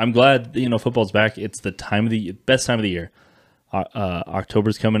stuff. I'm glad football's back. It's the best time of the year.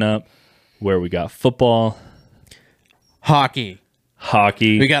 October's coming up, where we got football, hockey.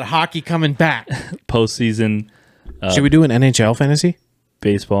 We got hockey coming back. Postseason. Should we do an NHL fantasy?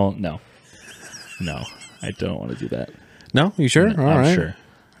 Baseball? No. I don't want to do that. No, you sure? All I'm right. sure.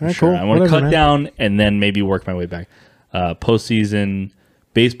 All right, Sure. cool. I want to Whatever, cut man. down and then maybe work my way back. Postseason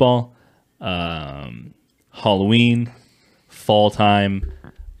baseball, Halloween, fall time.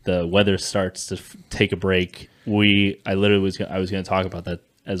 The weather starts to take a break. I was going to talk about that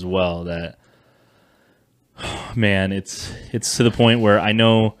as well. That man, it's to the point where I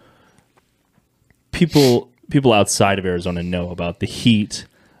know people outside of Arizona know about the heat,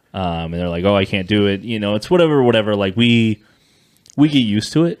 and they're like, "Oh, I can't do it." It's whatever. Like we get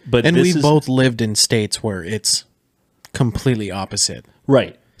used to it, but And this we is both lived in states where it's completely opposite.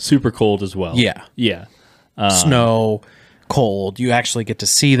 right. Super cold as well. Yeah. yeah. Snow, cold. You actually get to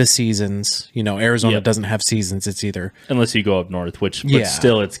see the seasons. Arizona Yep. doesn't have seasons. It's either Unless you go up north, but Yeah.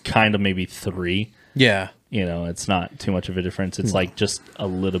 still, it's kind of maybe 3. yeah, It's not too much of a difference. It's like just a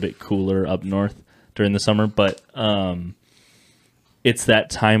little bit cooler up north during the summer, but it's that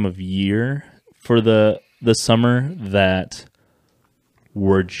time of year for the summer that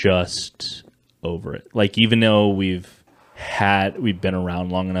we're just over it. Like, even though we've been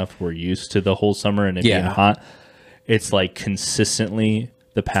around long enough, we're used to the whole summer and it being Yeah. hot. It's like consistently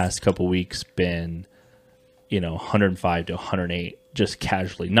the past couple weeks been 105 to 108 just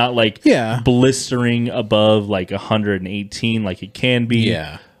casually, not like Yeah. blistering above like 118 like it can be.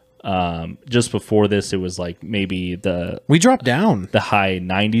 yeah. Just before this, it was like maybe the We dropped down. high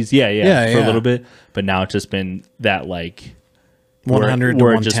 90s. Yeah, for Yeah. a little bit, but now it's just been that like 100 to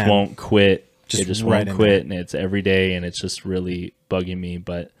where it just 110. won't quit. Just It just right won't in quit, and it's every day, and it's just really bugging me.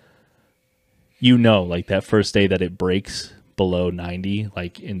 But like that first day that it breaks below 90,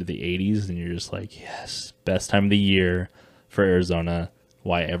 like into the 80s, and you're just like, yes, best time of the year for Arizona.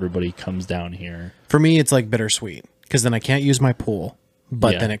 Why everybody comes down here. For me, it's like bittersweet because then I can't use my pool,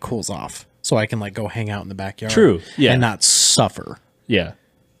 but Yeah. then it cools off, so I can like go hang out in the backyard. True, yeah. and not suffer. Yeah,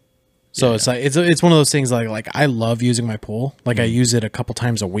 So it's like it's one of those things like I love using my pool. Like I use it a couple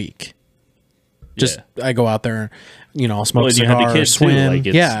times a week. Just I go out there, I'll smoke a and you cigar, have the or kids swim. too. Like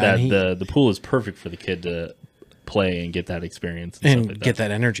it's yeah, and, the pool is perfect for the kid to play and get that experience and, and stuff like get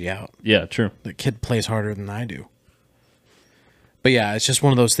that energy out. Yeah, true. The kid plays harder than I do. But yeah, it's just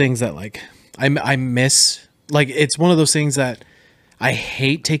one of those things that like I miss. Like it's one of those things that I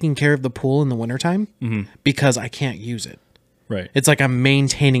hate taking care of the pool in the wintertime because I can't use it. Right. It's like I'm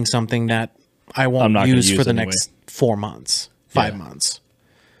maintaining something that I I'm won't not gonna use for use the anyway. next 4 months, 5 Yeah. months.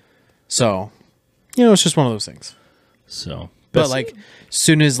 So, it's just one of those things. So, But like,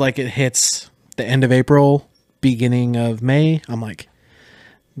 soon as like it hits the end of April, beginning of May, I'm like,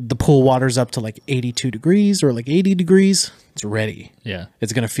 the pool water's up to like 82 degrees or like 80 degrees. It's ready. yeah,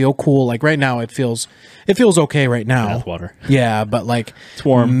 It's gonna feel cool. Like right now, it feels okay right now. bath water. Yeah, but like It's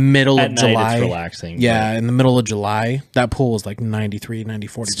warm. middle At of night, July. it's relaxing, Yeah, in the middle of July, that pool is like 93,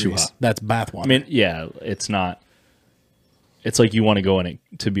 94 too degrees. hot. That's bath water. I mean, yeah, it's not. It's like you want to go in it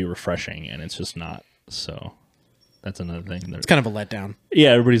to be refreshing, and it's just not. So that's another thing. It's kind of a letdown. Yeah,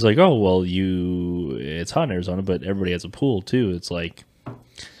 everybody's like, "Oh, well, it's hot in Arizona, but everybody has a pool too." It's like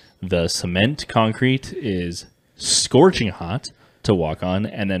the cement concrete is scorching hot to walk on,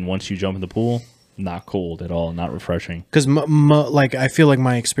 and then once you jump in the pool, not cold at all, not refreshing. Because like I feel like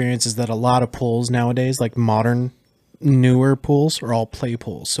my experience is that a lot of pools nowadays, like modern, newer pools, are all play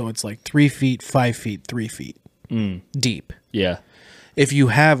pools. So it's like 3 feet, 5 feet, 3 feet deep. Yeah, If you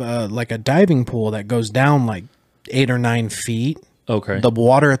have a diving pool that goes down like 8 or 9 feet, okay, the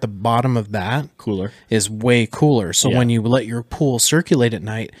water at the bottom of that cooler. is way cooler. So Yeah. when you let your pool circulate at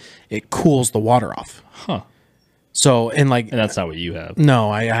night, it cools the water off. Huh? So and like And that's not what you have. no,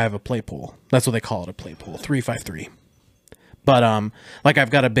 I have a play pool. That's what they call it, a play pool, 353. But like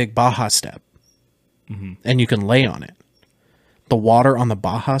I've got a big Baja step, and you can lay on it. The water on the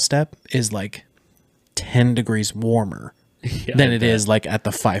Baja step is like 10 degrees warmer Yeah, than I it bet. is like at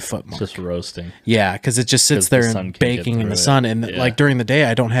the 5 foot mark. Just roasting. Yeah, because it just sits 'Cause the there sun and can't get baking in through the it. sun. And Yeah. like during the day,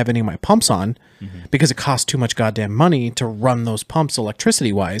 I don't have any of my pumps on because it costs too much goddamn money to run those pumps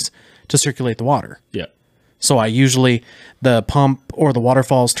electricity wise to circulate the water. Yeah. So I usually the pump or the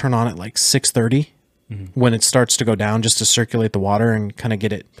waterfalls turn on at like 6:30 when it starts to go down just to circulate the water and kind of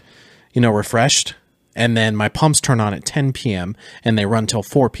get it, refreshed. And then my pumps turn on at 10 p.m. and they run till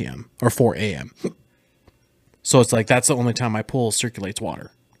 4 p.m. or 4 a.m. So it's like that's the only time my pool circulates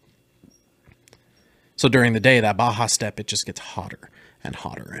water. So during the day, that Baja step, it just gets hotter and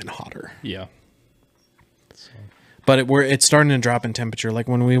hotter and hotter. Yeah. But it's starting to drop in temperature. Like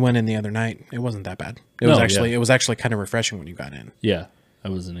when we went in the other night, it wasn't that bad. It No, was actually kind of refreshing when you got in. Yeah. I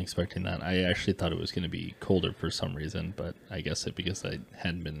wasn't expecting that. I actually thought it was going to be colder for some reason, but I guess because I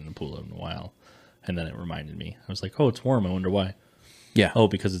hadn't been in a pool in a while. And then it reminded me. I was like, oh, it's warm. I wonder why. Yeah. Oh,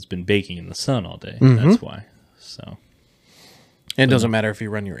 because it's been baking in the sun all day. That's why. So, It doesn't matter if you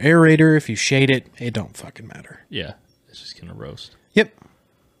run your aerator, if you shade it, it don't fucking matter. Yeah, it's just gonna roast. Yep.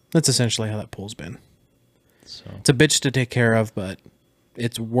 That's essentially how that pool's been. So It's a bitch to take care of, but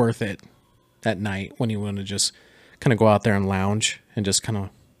it's worth it at night when you want to just kind of go out there and lounge and just kind of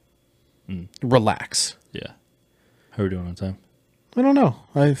relax. yeah. How are we doing on time? I don't know.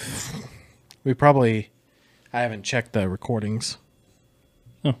 I haven't checked the recordings,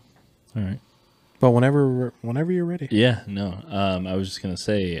 Oh, all right. but whenever you're ready. Yeah, no. I was just gonna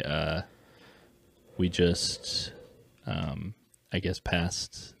say, we just, I guess,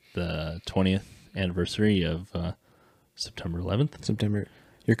 passed the 20th anniversary of September 11th. September.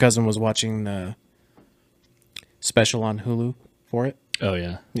 Your cousin was watching the special on Hulu for it. Oh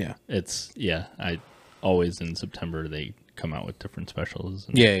yeah, Yeah. I always in September they come out with different specials.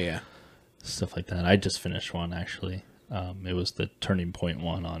 And Yeah. stuff like that. I just finished one actually. It was the Turning Point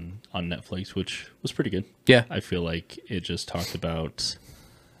one on Netflix, which was pretty good. Yeah. I feel like it just talked about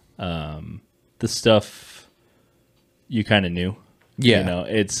the stuff you kind of knew. Yeah. You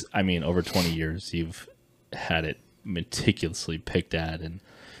know, over 20 years, you've had it meticulously picked at and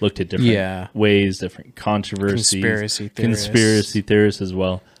looked at different ways, different controversies. Conspiracy theorists as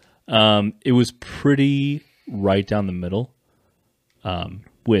well. It was pretty right down the middle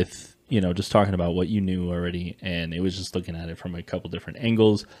with, just talking about what you knew already. And it was just looking at it from a couple different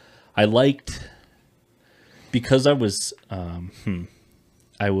angles. I liked, because I was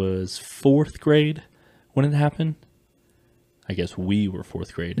fourth grade when it happened. I guess we were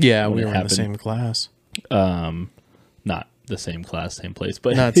fourth grade. Yeah, we were in the same class. Not the same class, same place,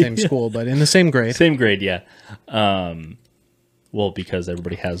 but Not same school, but in the same grade. Same grade, yeah. Well, because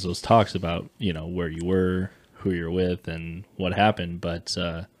everybody has those talks about, where you were, who you're with, and what happened. But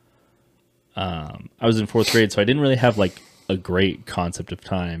I was in fourth grade, so I didn't really have like a great concept of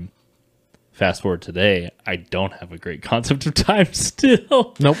time. Fast forward today, I don't have a great concept of time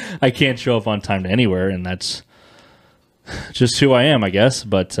still. Nope. I can't show up on time to anywhere, and that's just who I am, I guess.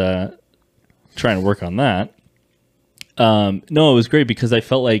 But trying to work on that. No, it was great because I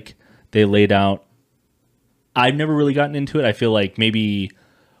felt like they laid out. I've never really gotten into it. I feel like maybe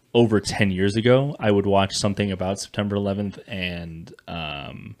over 10 years ago, I would watch something about September 11th and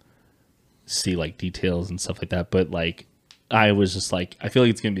see like details and stuff like that. But like, I was just like, I feel like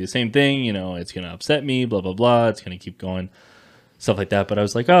it's going to be the same thing. It's going to upset me, blah, blah, blah. It's going to keep going, stuff like that. But I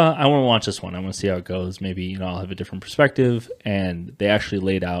was like, I want to watch this one. I want to see how it goes. Maybe, I'll have a different perspective. And they actually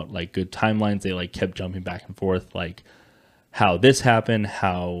laid out like good timelines. They like kept jumping back and forth, like how this happened,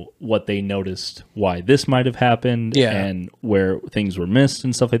 what they noticed, why this might have happened, and where things were missed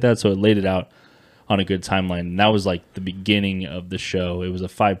and stuff like that. So it laid it out on a good timeline. And that was like the beginning of the show. It was a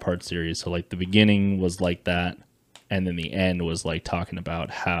 5-part series. So like the beginning was like that. And then the end was like talking about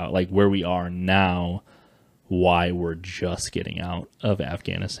how, like where we are now, why we're just getting out of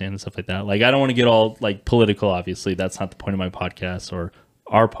Afghanistan and stuff like that. Like, I don't want to get all like political, obviously. That's not the point of my podcast or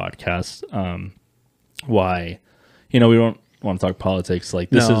our podcast. Why, we don't want to talk politics. Like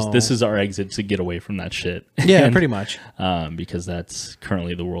this is our exit to get away from that shit. Yeah, pretty much. Because that's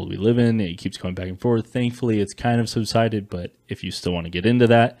currently the world we live in. It keeps going back and forth. Thankfully, it's kind of subsided, but if you still want to get into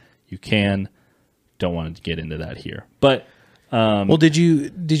that, you can. Don't want to get into that here. But well, did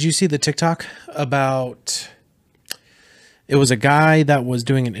you see the TikTok about, it was a guy that was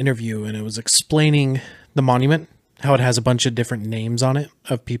doing an interview and it was explaining the monument, how it has a bunch of different names on it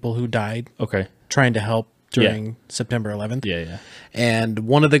of people who died. Okay. Trying to help during September 11th. Yeah. And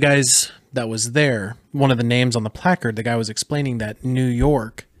one of the guys that was there, one of the names on the placard, the guy was explaining that New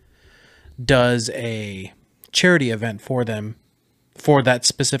York does a charity event for them, for that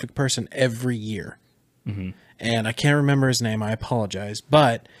specific person every year. Mm-hmm. And I can't remember his name. I apologize.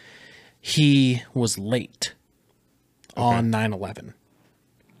 But he was late on 9/11.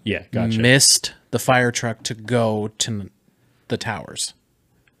 Yeah, gotcha. Missed the fire truck to go to the towers.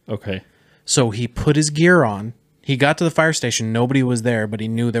 Okay. So he put his gear on. He got to the fire station. Nobody was there, but he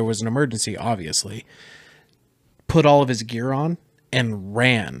knew there was an emergency, obviously. Put all of his gear on and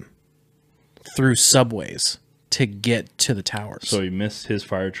ran through subways to get to the towers. So he missed his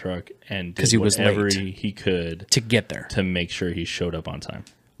fire truck and did whatever he could to get there, to make sure he showed up on time.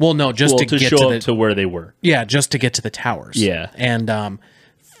 Well, no, just to get show up to where they were. Yeah, just to get to the towers. Yeah. And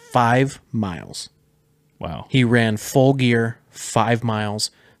 5 miles. Wow. He ran full gear 5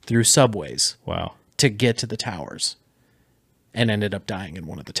 miles through subways. Wow. To get to the towers, and ended up dying in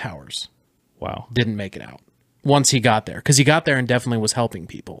one of the towers. Wow. Didn't make it out once he got there, because he got there and definitely was helping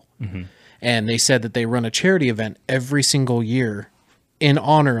people. Mm-hmm. And they said that they run a charity event every single year in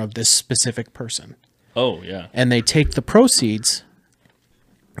honor of this specific person. Oh, yeah. And they take the proceeds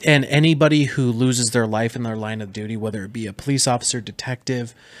And anybody who loses their life in their line of duty, whether it be a police officer,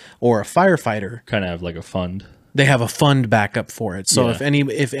 detective, or a firefighter, kind of have like a fund. they have a fund backup for it. So Yeah.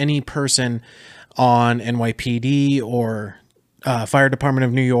 if any person on NYPD or Fire Department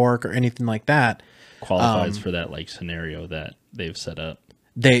of New York or anything like that Qualifies for that like scenario that they've set up.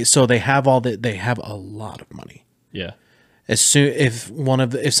 they have they have a lot of money. Yeah. As soon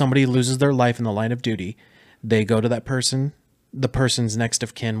if somebody loses their life in the line of duty, they go to that person, the person's next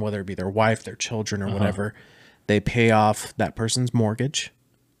of kin, whether it be their wife, their children, or whatever. They pay off that person's mortgage,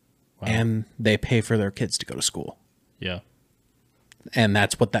 and they pay for their kids to go to school. Yeah. And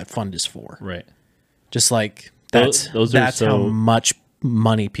that's what that fund is for. Right. Just like Those are that's how much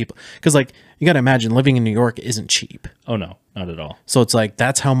money people, because like you got to imagine living in New York isn't cheap. Oh no, not at all. So it's like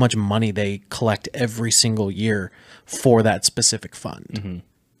that's how much money they collect every single year for that specific fund.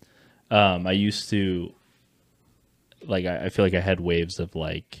 I used to like I feel like I had waves of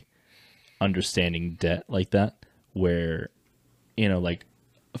like understanding debt like that, where like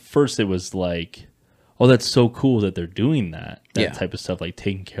first it was like, oh, that's so cool that they're doing that type of stuff, like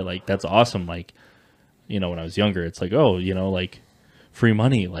taking care, like that's awesome. Like when I was younger, it's like, oh, like free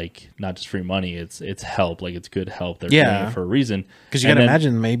money, like not just free money, it's help, like it's good help. They're doing it for a reason. Because you got to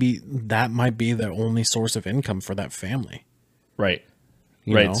imagine maybe that might be the only source of income for that family. Right.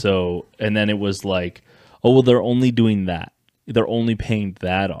 You Right. know? So, and then it was like, oh, well, they're only doing that. They're only paying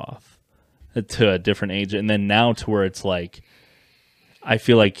that off to a different age. And then now to where it's like, I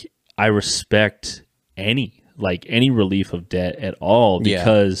feel like I respect any relief of debt at all,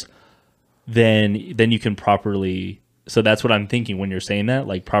 because then you can properly, so that's what I'm thinking when you're saying that,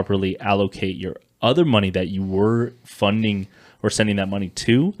 like properly allocate your other money that you were funding or sending that money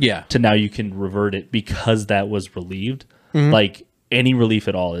to now you can revert it because that was relieved. Like any relief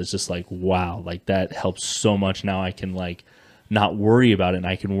at all is just like, wow, like that helps so much. Now I can like not worry about it, and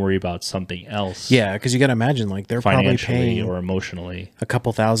I can worry about something else. Yeah, because you got to imagine like they're probably paying or emotionally a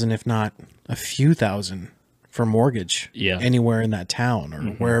couple thousand, if not a few thousand, for mortgage. Anywhere in that town or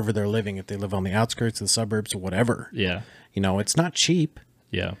wherever they're living, if they live on the outskirts of the suburbs or whatever. It's not cheap.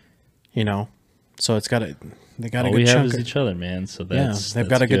 So they got a good chunk is each other, man. So they've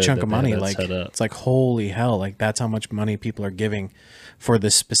got a good chunk of money. Like it's like, holy hell, like that's how much money people are giving for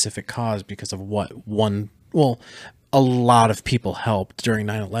this specific cause because of a lot of people helped during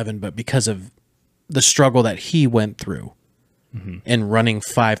 9/11, but because of the struggle that he went through and running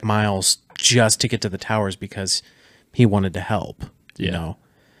 5 miles just to get to the towers because he wanted to help,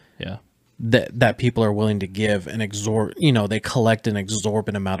 that people are willing to give an they collect an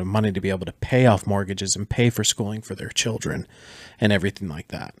exorbitant amount of money to be able to pay off mortgages and pay for schooling for their children and everything like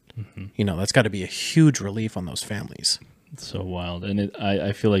that. That's got to be a huge relief on those families. It's so wild. And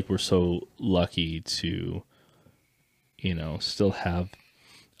I feel like we're so lucky to, still have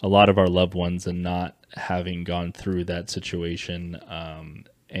a lot of our loved ones and not having gone through that situation,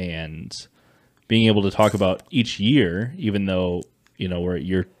 and being able to talk about each year, even though, we're at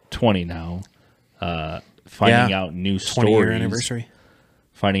year 20 now, finding out new 20-year anniversary,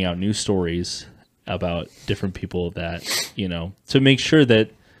 finding out new stories about different people that, to make sure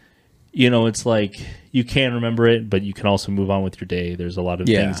that, it's like you can remember it, but you can also move on with your day. There's a lot of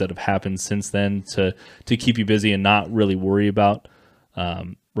things that have happened since then to keep you busy and not really worry about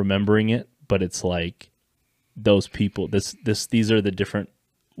remembering it. But it's like those people, these are the different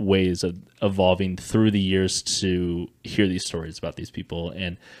ways of evolving through the years to hear these stories about these people,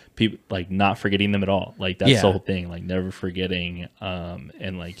 and people like not forgetting them at all. Like that's the whole thing, like never forgetting,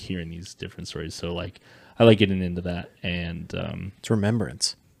 and like hearing these different stories. So like I like getting into that, and it's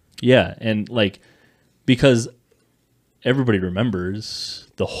remembrance. Yeah, and like because everybody remembers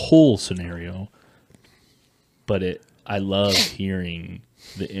the whole scenario, but I love hearing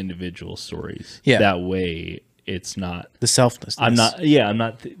the individual stories. That way it's not the selflessness. I'm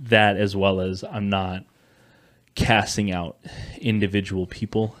not that, as well as I'm not casting out individual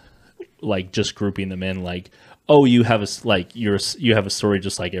people, like just grouping them in like, oh, you have you have a story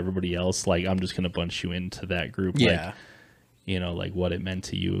just like everybody else, like I'm just going to bunch you into that group. Like, like what it meant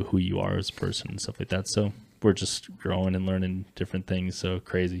to you, who you are as a person and stuff like that. So we're just growing and learning different things. So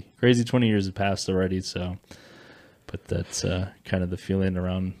crazy 20 years have passed already. So, but that's kind of the feeling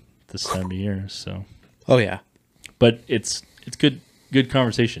around this time of year. So, but it's good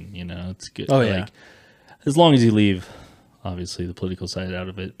conversation. It's good. Like, as long as you leave, obviously, the political side out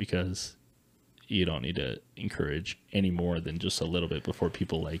of it, because you don't need to encourage any more than just a little bit before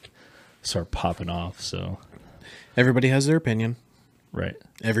people like start popping off. So everybody has their opinion. Right.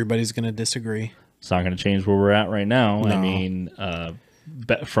 Everybody's going to disagree. It's not going to change where we're at right now. No. I mean,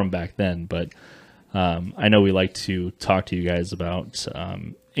 from back then, but I know we like to talk to you guys about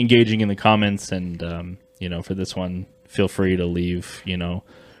engaging in the comments, and for this one, feel free to leave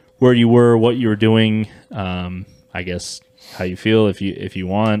where you were, what you were doing, I guess how you feel if you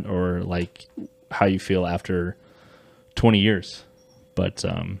want, or like how you feel after 20 years. But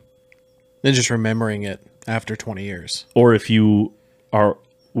and just remembering it after 20 years, or if you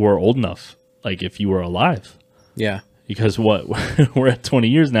were old enough, like if you were alive. Yeah, because we're at 20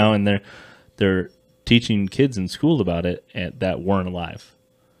 years now, and they're teaching kids in school about it that weren't alive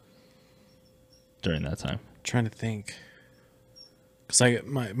during that time. I'm trying to think, because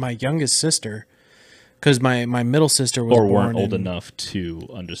my youngest sister, because my middle sister was weren't old enough to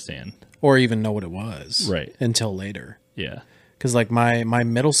understand or even know what it was, right, until later. Yeah, because like my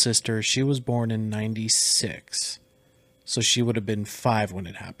middle sister, she was born in 96, so she would have been 5 when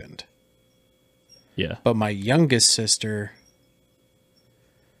it happened. Yeah. But my youngest sister,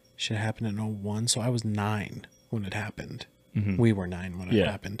 should have happened in 01, so I was 9 when it happened. Mm-hmm. We were 9 when it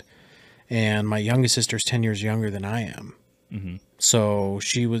happened. And my youngest sister's 10 years younger than I am. Mm-hmm. So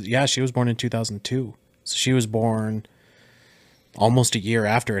she was born in 2002. So she was born almost a year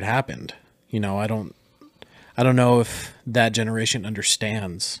after it happened. I don't know if that generation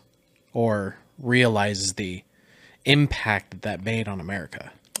understands or realizes the impact that made on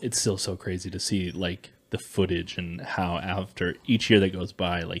America. It's still so crazy to see like the footage and how after each year that goes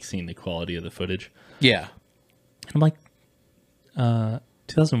by, like seeing the quality of the footage. Yeah. I'm like,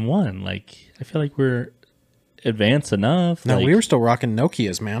 2001, like I feel like we're advanced enough. No, like, we were still rocking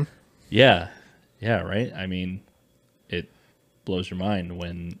Nokias, man. Yeah. Yeah. Right. I mean, it blows your mind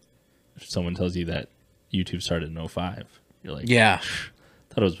when someone tells you that YouTube started in 05. You're like, yeah,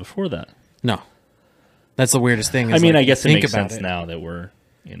 thought it was before that. No. That's the weirdest thing. I mean, I guess it makes sense now that we're,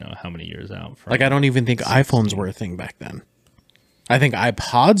 how many years out from. Like, I don't even think 16. iPhones were a thing back then. I think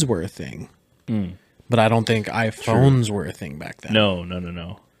iPods were a thing. But I don't think iPhones were a thing back then.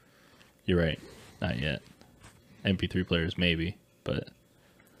 No. You're right. Not yet. MP3 players, maybe, but.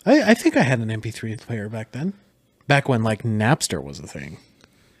 I think I had an MP3 player back then. Back when, like, Napster was a thing.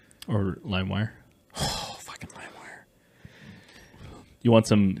 Or LimeWire. Oh, fucking LimeWire. You want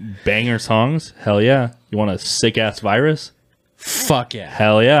some banger songs? Hell yeah. You want a sick-ass virus? Fuck yeah.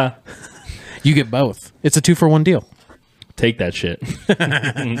 Hell yeah. You get both. It's a 2-for-1 deal. Take that shit.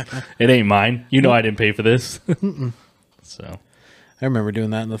 It ain't mine. I didn't pay for this. So. I remember doing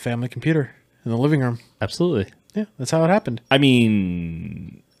that in the family computer in the living room. Absolutely. Yeah, that's how it happened. I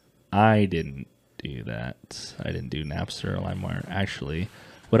mean, I didn't do that. I didn't do Napster or LimeWire. Actually,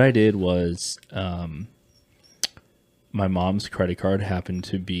 what I did was my mom's credit card happened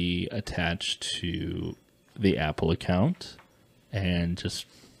to be attached to the Apple account, and just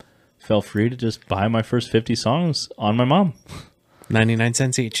felt free to just buy my first 50 songs on my mom. 99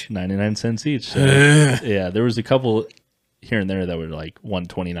 cents each. 99 cents each. So, yeah, there was a couple here and there that were like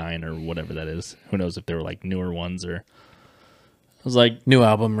 129 or whatever that is. Who knows if they were like newer ones, or I was like, new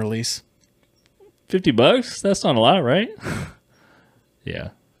album release. $50? That's not a lot, right? Yeah.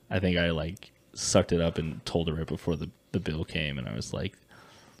 I think I like sucked it up and told her right before the bill came, and I was like,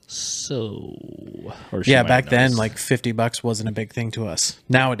 so, or yeah, back then, like $50 wasn't a big thing to us.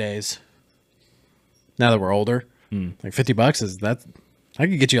 Nowadays, now that we're older, like $50 is that I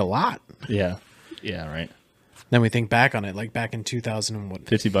could get you a lot. Yeah, right. Then we think back on it, like back in 2000 and what?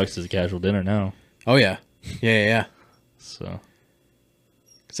 $50 is a casual dinner now. Oh yeah. So,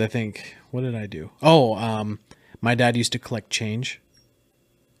 because I think, what did I do? Oh, my dad used to collect change.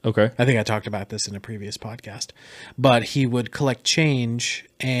 Okay. I think I talked about this in a previous podcast, but he would collect change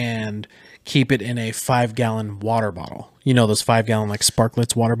and keep it in a 5-gallon water bottle. You know, those 5-gallon like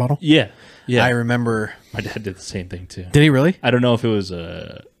Sparklets water bottle? Yeah. I remember. My dad did the same thing too. Did he really? I don't know if it was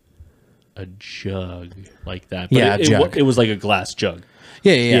a jug like that. But yeah, it was like a glass jug.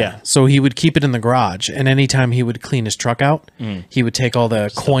 Yeah. So he would keep it in the garage, and anytime he would clean his truck out, he would take all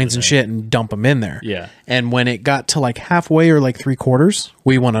the coins and shit and dump them in there. Yeah. And when it got to like halfway or like 3/4,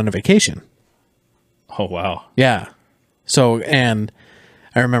 we went on a vacation. Oh, wow. Yeah. So, and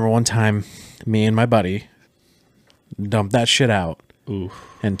I remember one time, me and my buddy dumped that shit out. Oof.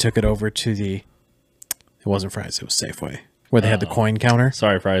 And took it over to it wasn't Fry's, it was Safeway, where they had the coin counter.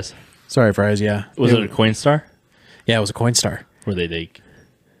 Sorry, Fry's, yeah. Was it a Coinstar? Yeah, it was a Coinstar. Were they like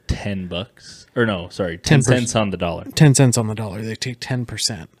 $10? Or no, sorry, 10 cents on the dollar. 10 cents on the dollar. They take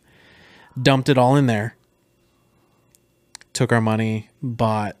 10%. Dumped it all in there. Took our money,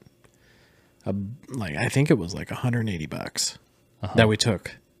 bought I think it was like $180 that we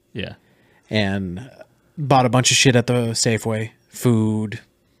took. Yeah. And bought a bunch of shit at the Safeway, food,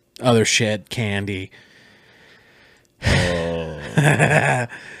 other shit, candy. Oh.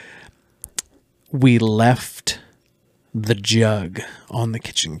 We left the jug on the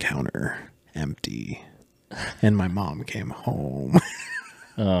kitchen counter empty, and my mom came home.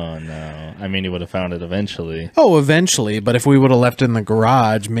 Oh no! I mean, you would have found it eventually. Oh, eventually, but if we would have left it in the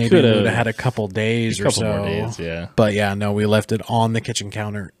garage, maybe we would have had a couple days or so. More days, yeah. But yeah, no, we left it on the kitchen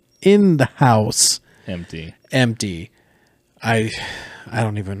counter in the house, Empty. I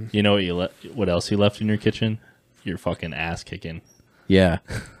don't even. You know what else you left in your kitchen? Your fucking ass kicking. Yeah,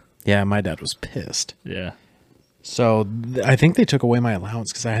 yeah. My dad was pissed. Yeah. So I think they took away my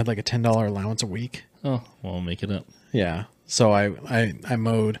allowance because I had like a $10 allowance a week. Oh, well, make it up. Yeah. So I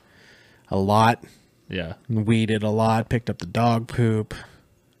mowed a lot. Yeah. Weeded a lot. Picked up the dog poop.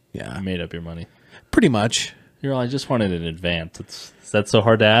 Yeah. You made up your money. Pretty much. You're all, I just wanted it in advance. Is that so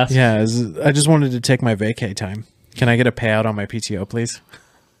hard to ask? Yeah. I just wanted to take my vacay time. Can I get a payout on my PTO, please?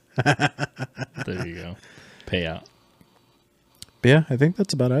 There you go. Payout. But yeah, I think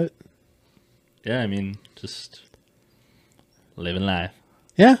that's about it. Yeah, I mean, just living life.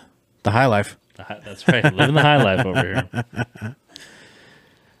 Yeah. The high life. That's right. Living the high life over here.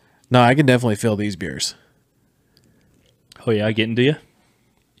 No, I can definitely fill these beers. Oh, yeah? Getting to you?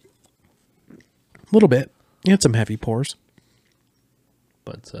 A little bit. You had some heavy pours.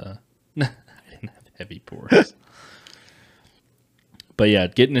 But I didn't have heavy pours. But yeah,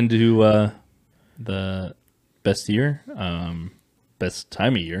 getting into the best year, best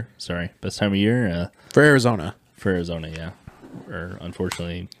time of year. Sorry, best time of year For Arizona. For Arizona, yeah. Or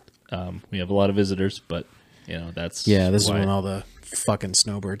unfortunately, we have a lot of visitors, but you know that's this is when all the fucking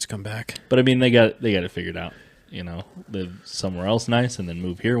snowbirds come back. But I mean, they got it figured out. You know, live somewhere else nice and then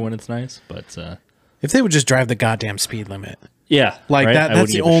move here when it's nice. But if they would just drive the goddamn speed limit. Yeah, like right?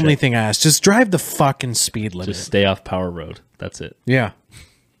 that's the only thing I ask. Just drive the fucking speed limit. Just stay off Power Road. That's it. Yeah.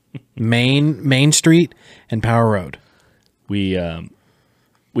 Main Street and Power Road. We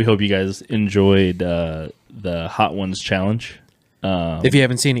hope you guys enjoyed the Hot Ones challenge. If you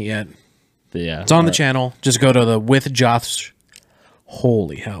haven't seen it yet, yeah, it's on the channel. Just go to the With Josh.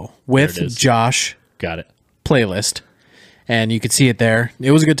 Holy hell, With Josh. Got it. Playlist, and you could see it there.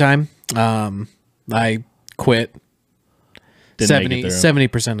 It was a good time. I quit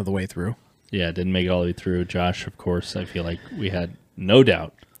 70% of the way through. Yeah, didn't make it all the way through. Josh, of course, I feel like we had no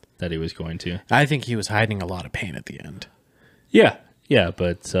doubt that he was going to. I think he was hiding a lot of pain at the end. Yeah,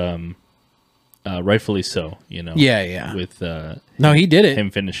 but rightfully so, you know. Yeah. With no, he did it.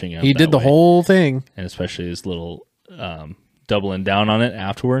 Him finishing up. He did the whole thing, and especially his little doubling down on it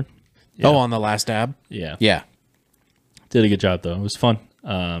afterward. Yeah. Oh, on the last dab. Yeah. Did a good job though. It was fun.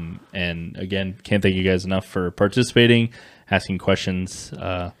 And again, can't thank you guys enough for participating, asking questions.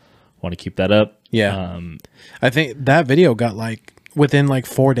 Want to keep that up. Yeah. I think that video got within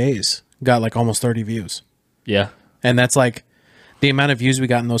 4 days, got almost 30 views. Yeah. And that's the amount of views we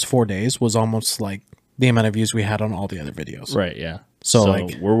got in those 4 days was almost the amount of views we had on all the other videos. Right. Yeah. So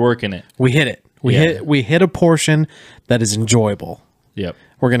we're working it. We hit it. We hit a portion that is enjoyable. Yep.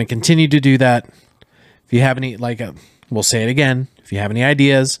 We're going to continue to do that. If you have any, we'll say it again. If you have any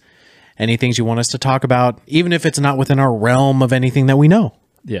ideas, any things you want us to talk about, even if it's not within our realm of anything that we know.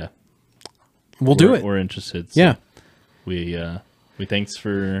 Yeah. We'll do it. We're interested. So yeah. We thank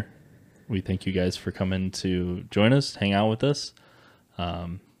you guys for coming to join us, hang out with us.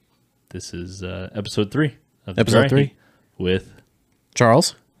 This is episode 3 of episode 3 with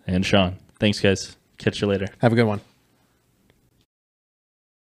Charles and Sean. Thanks, guys. Catch you later. Have a good one.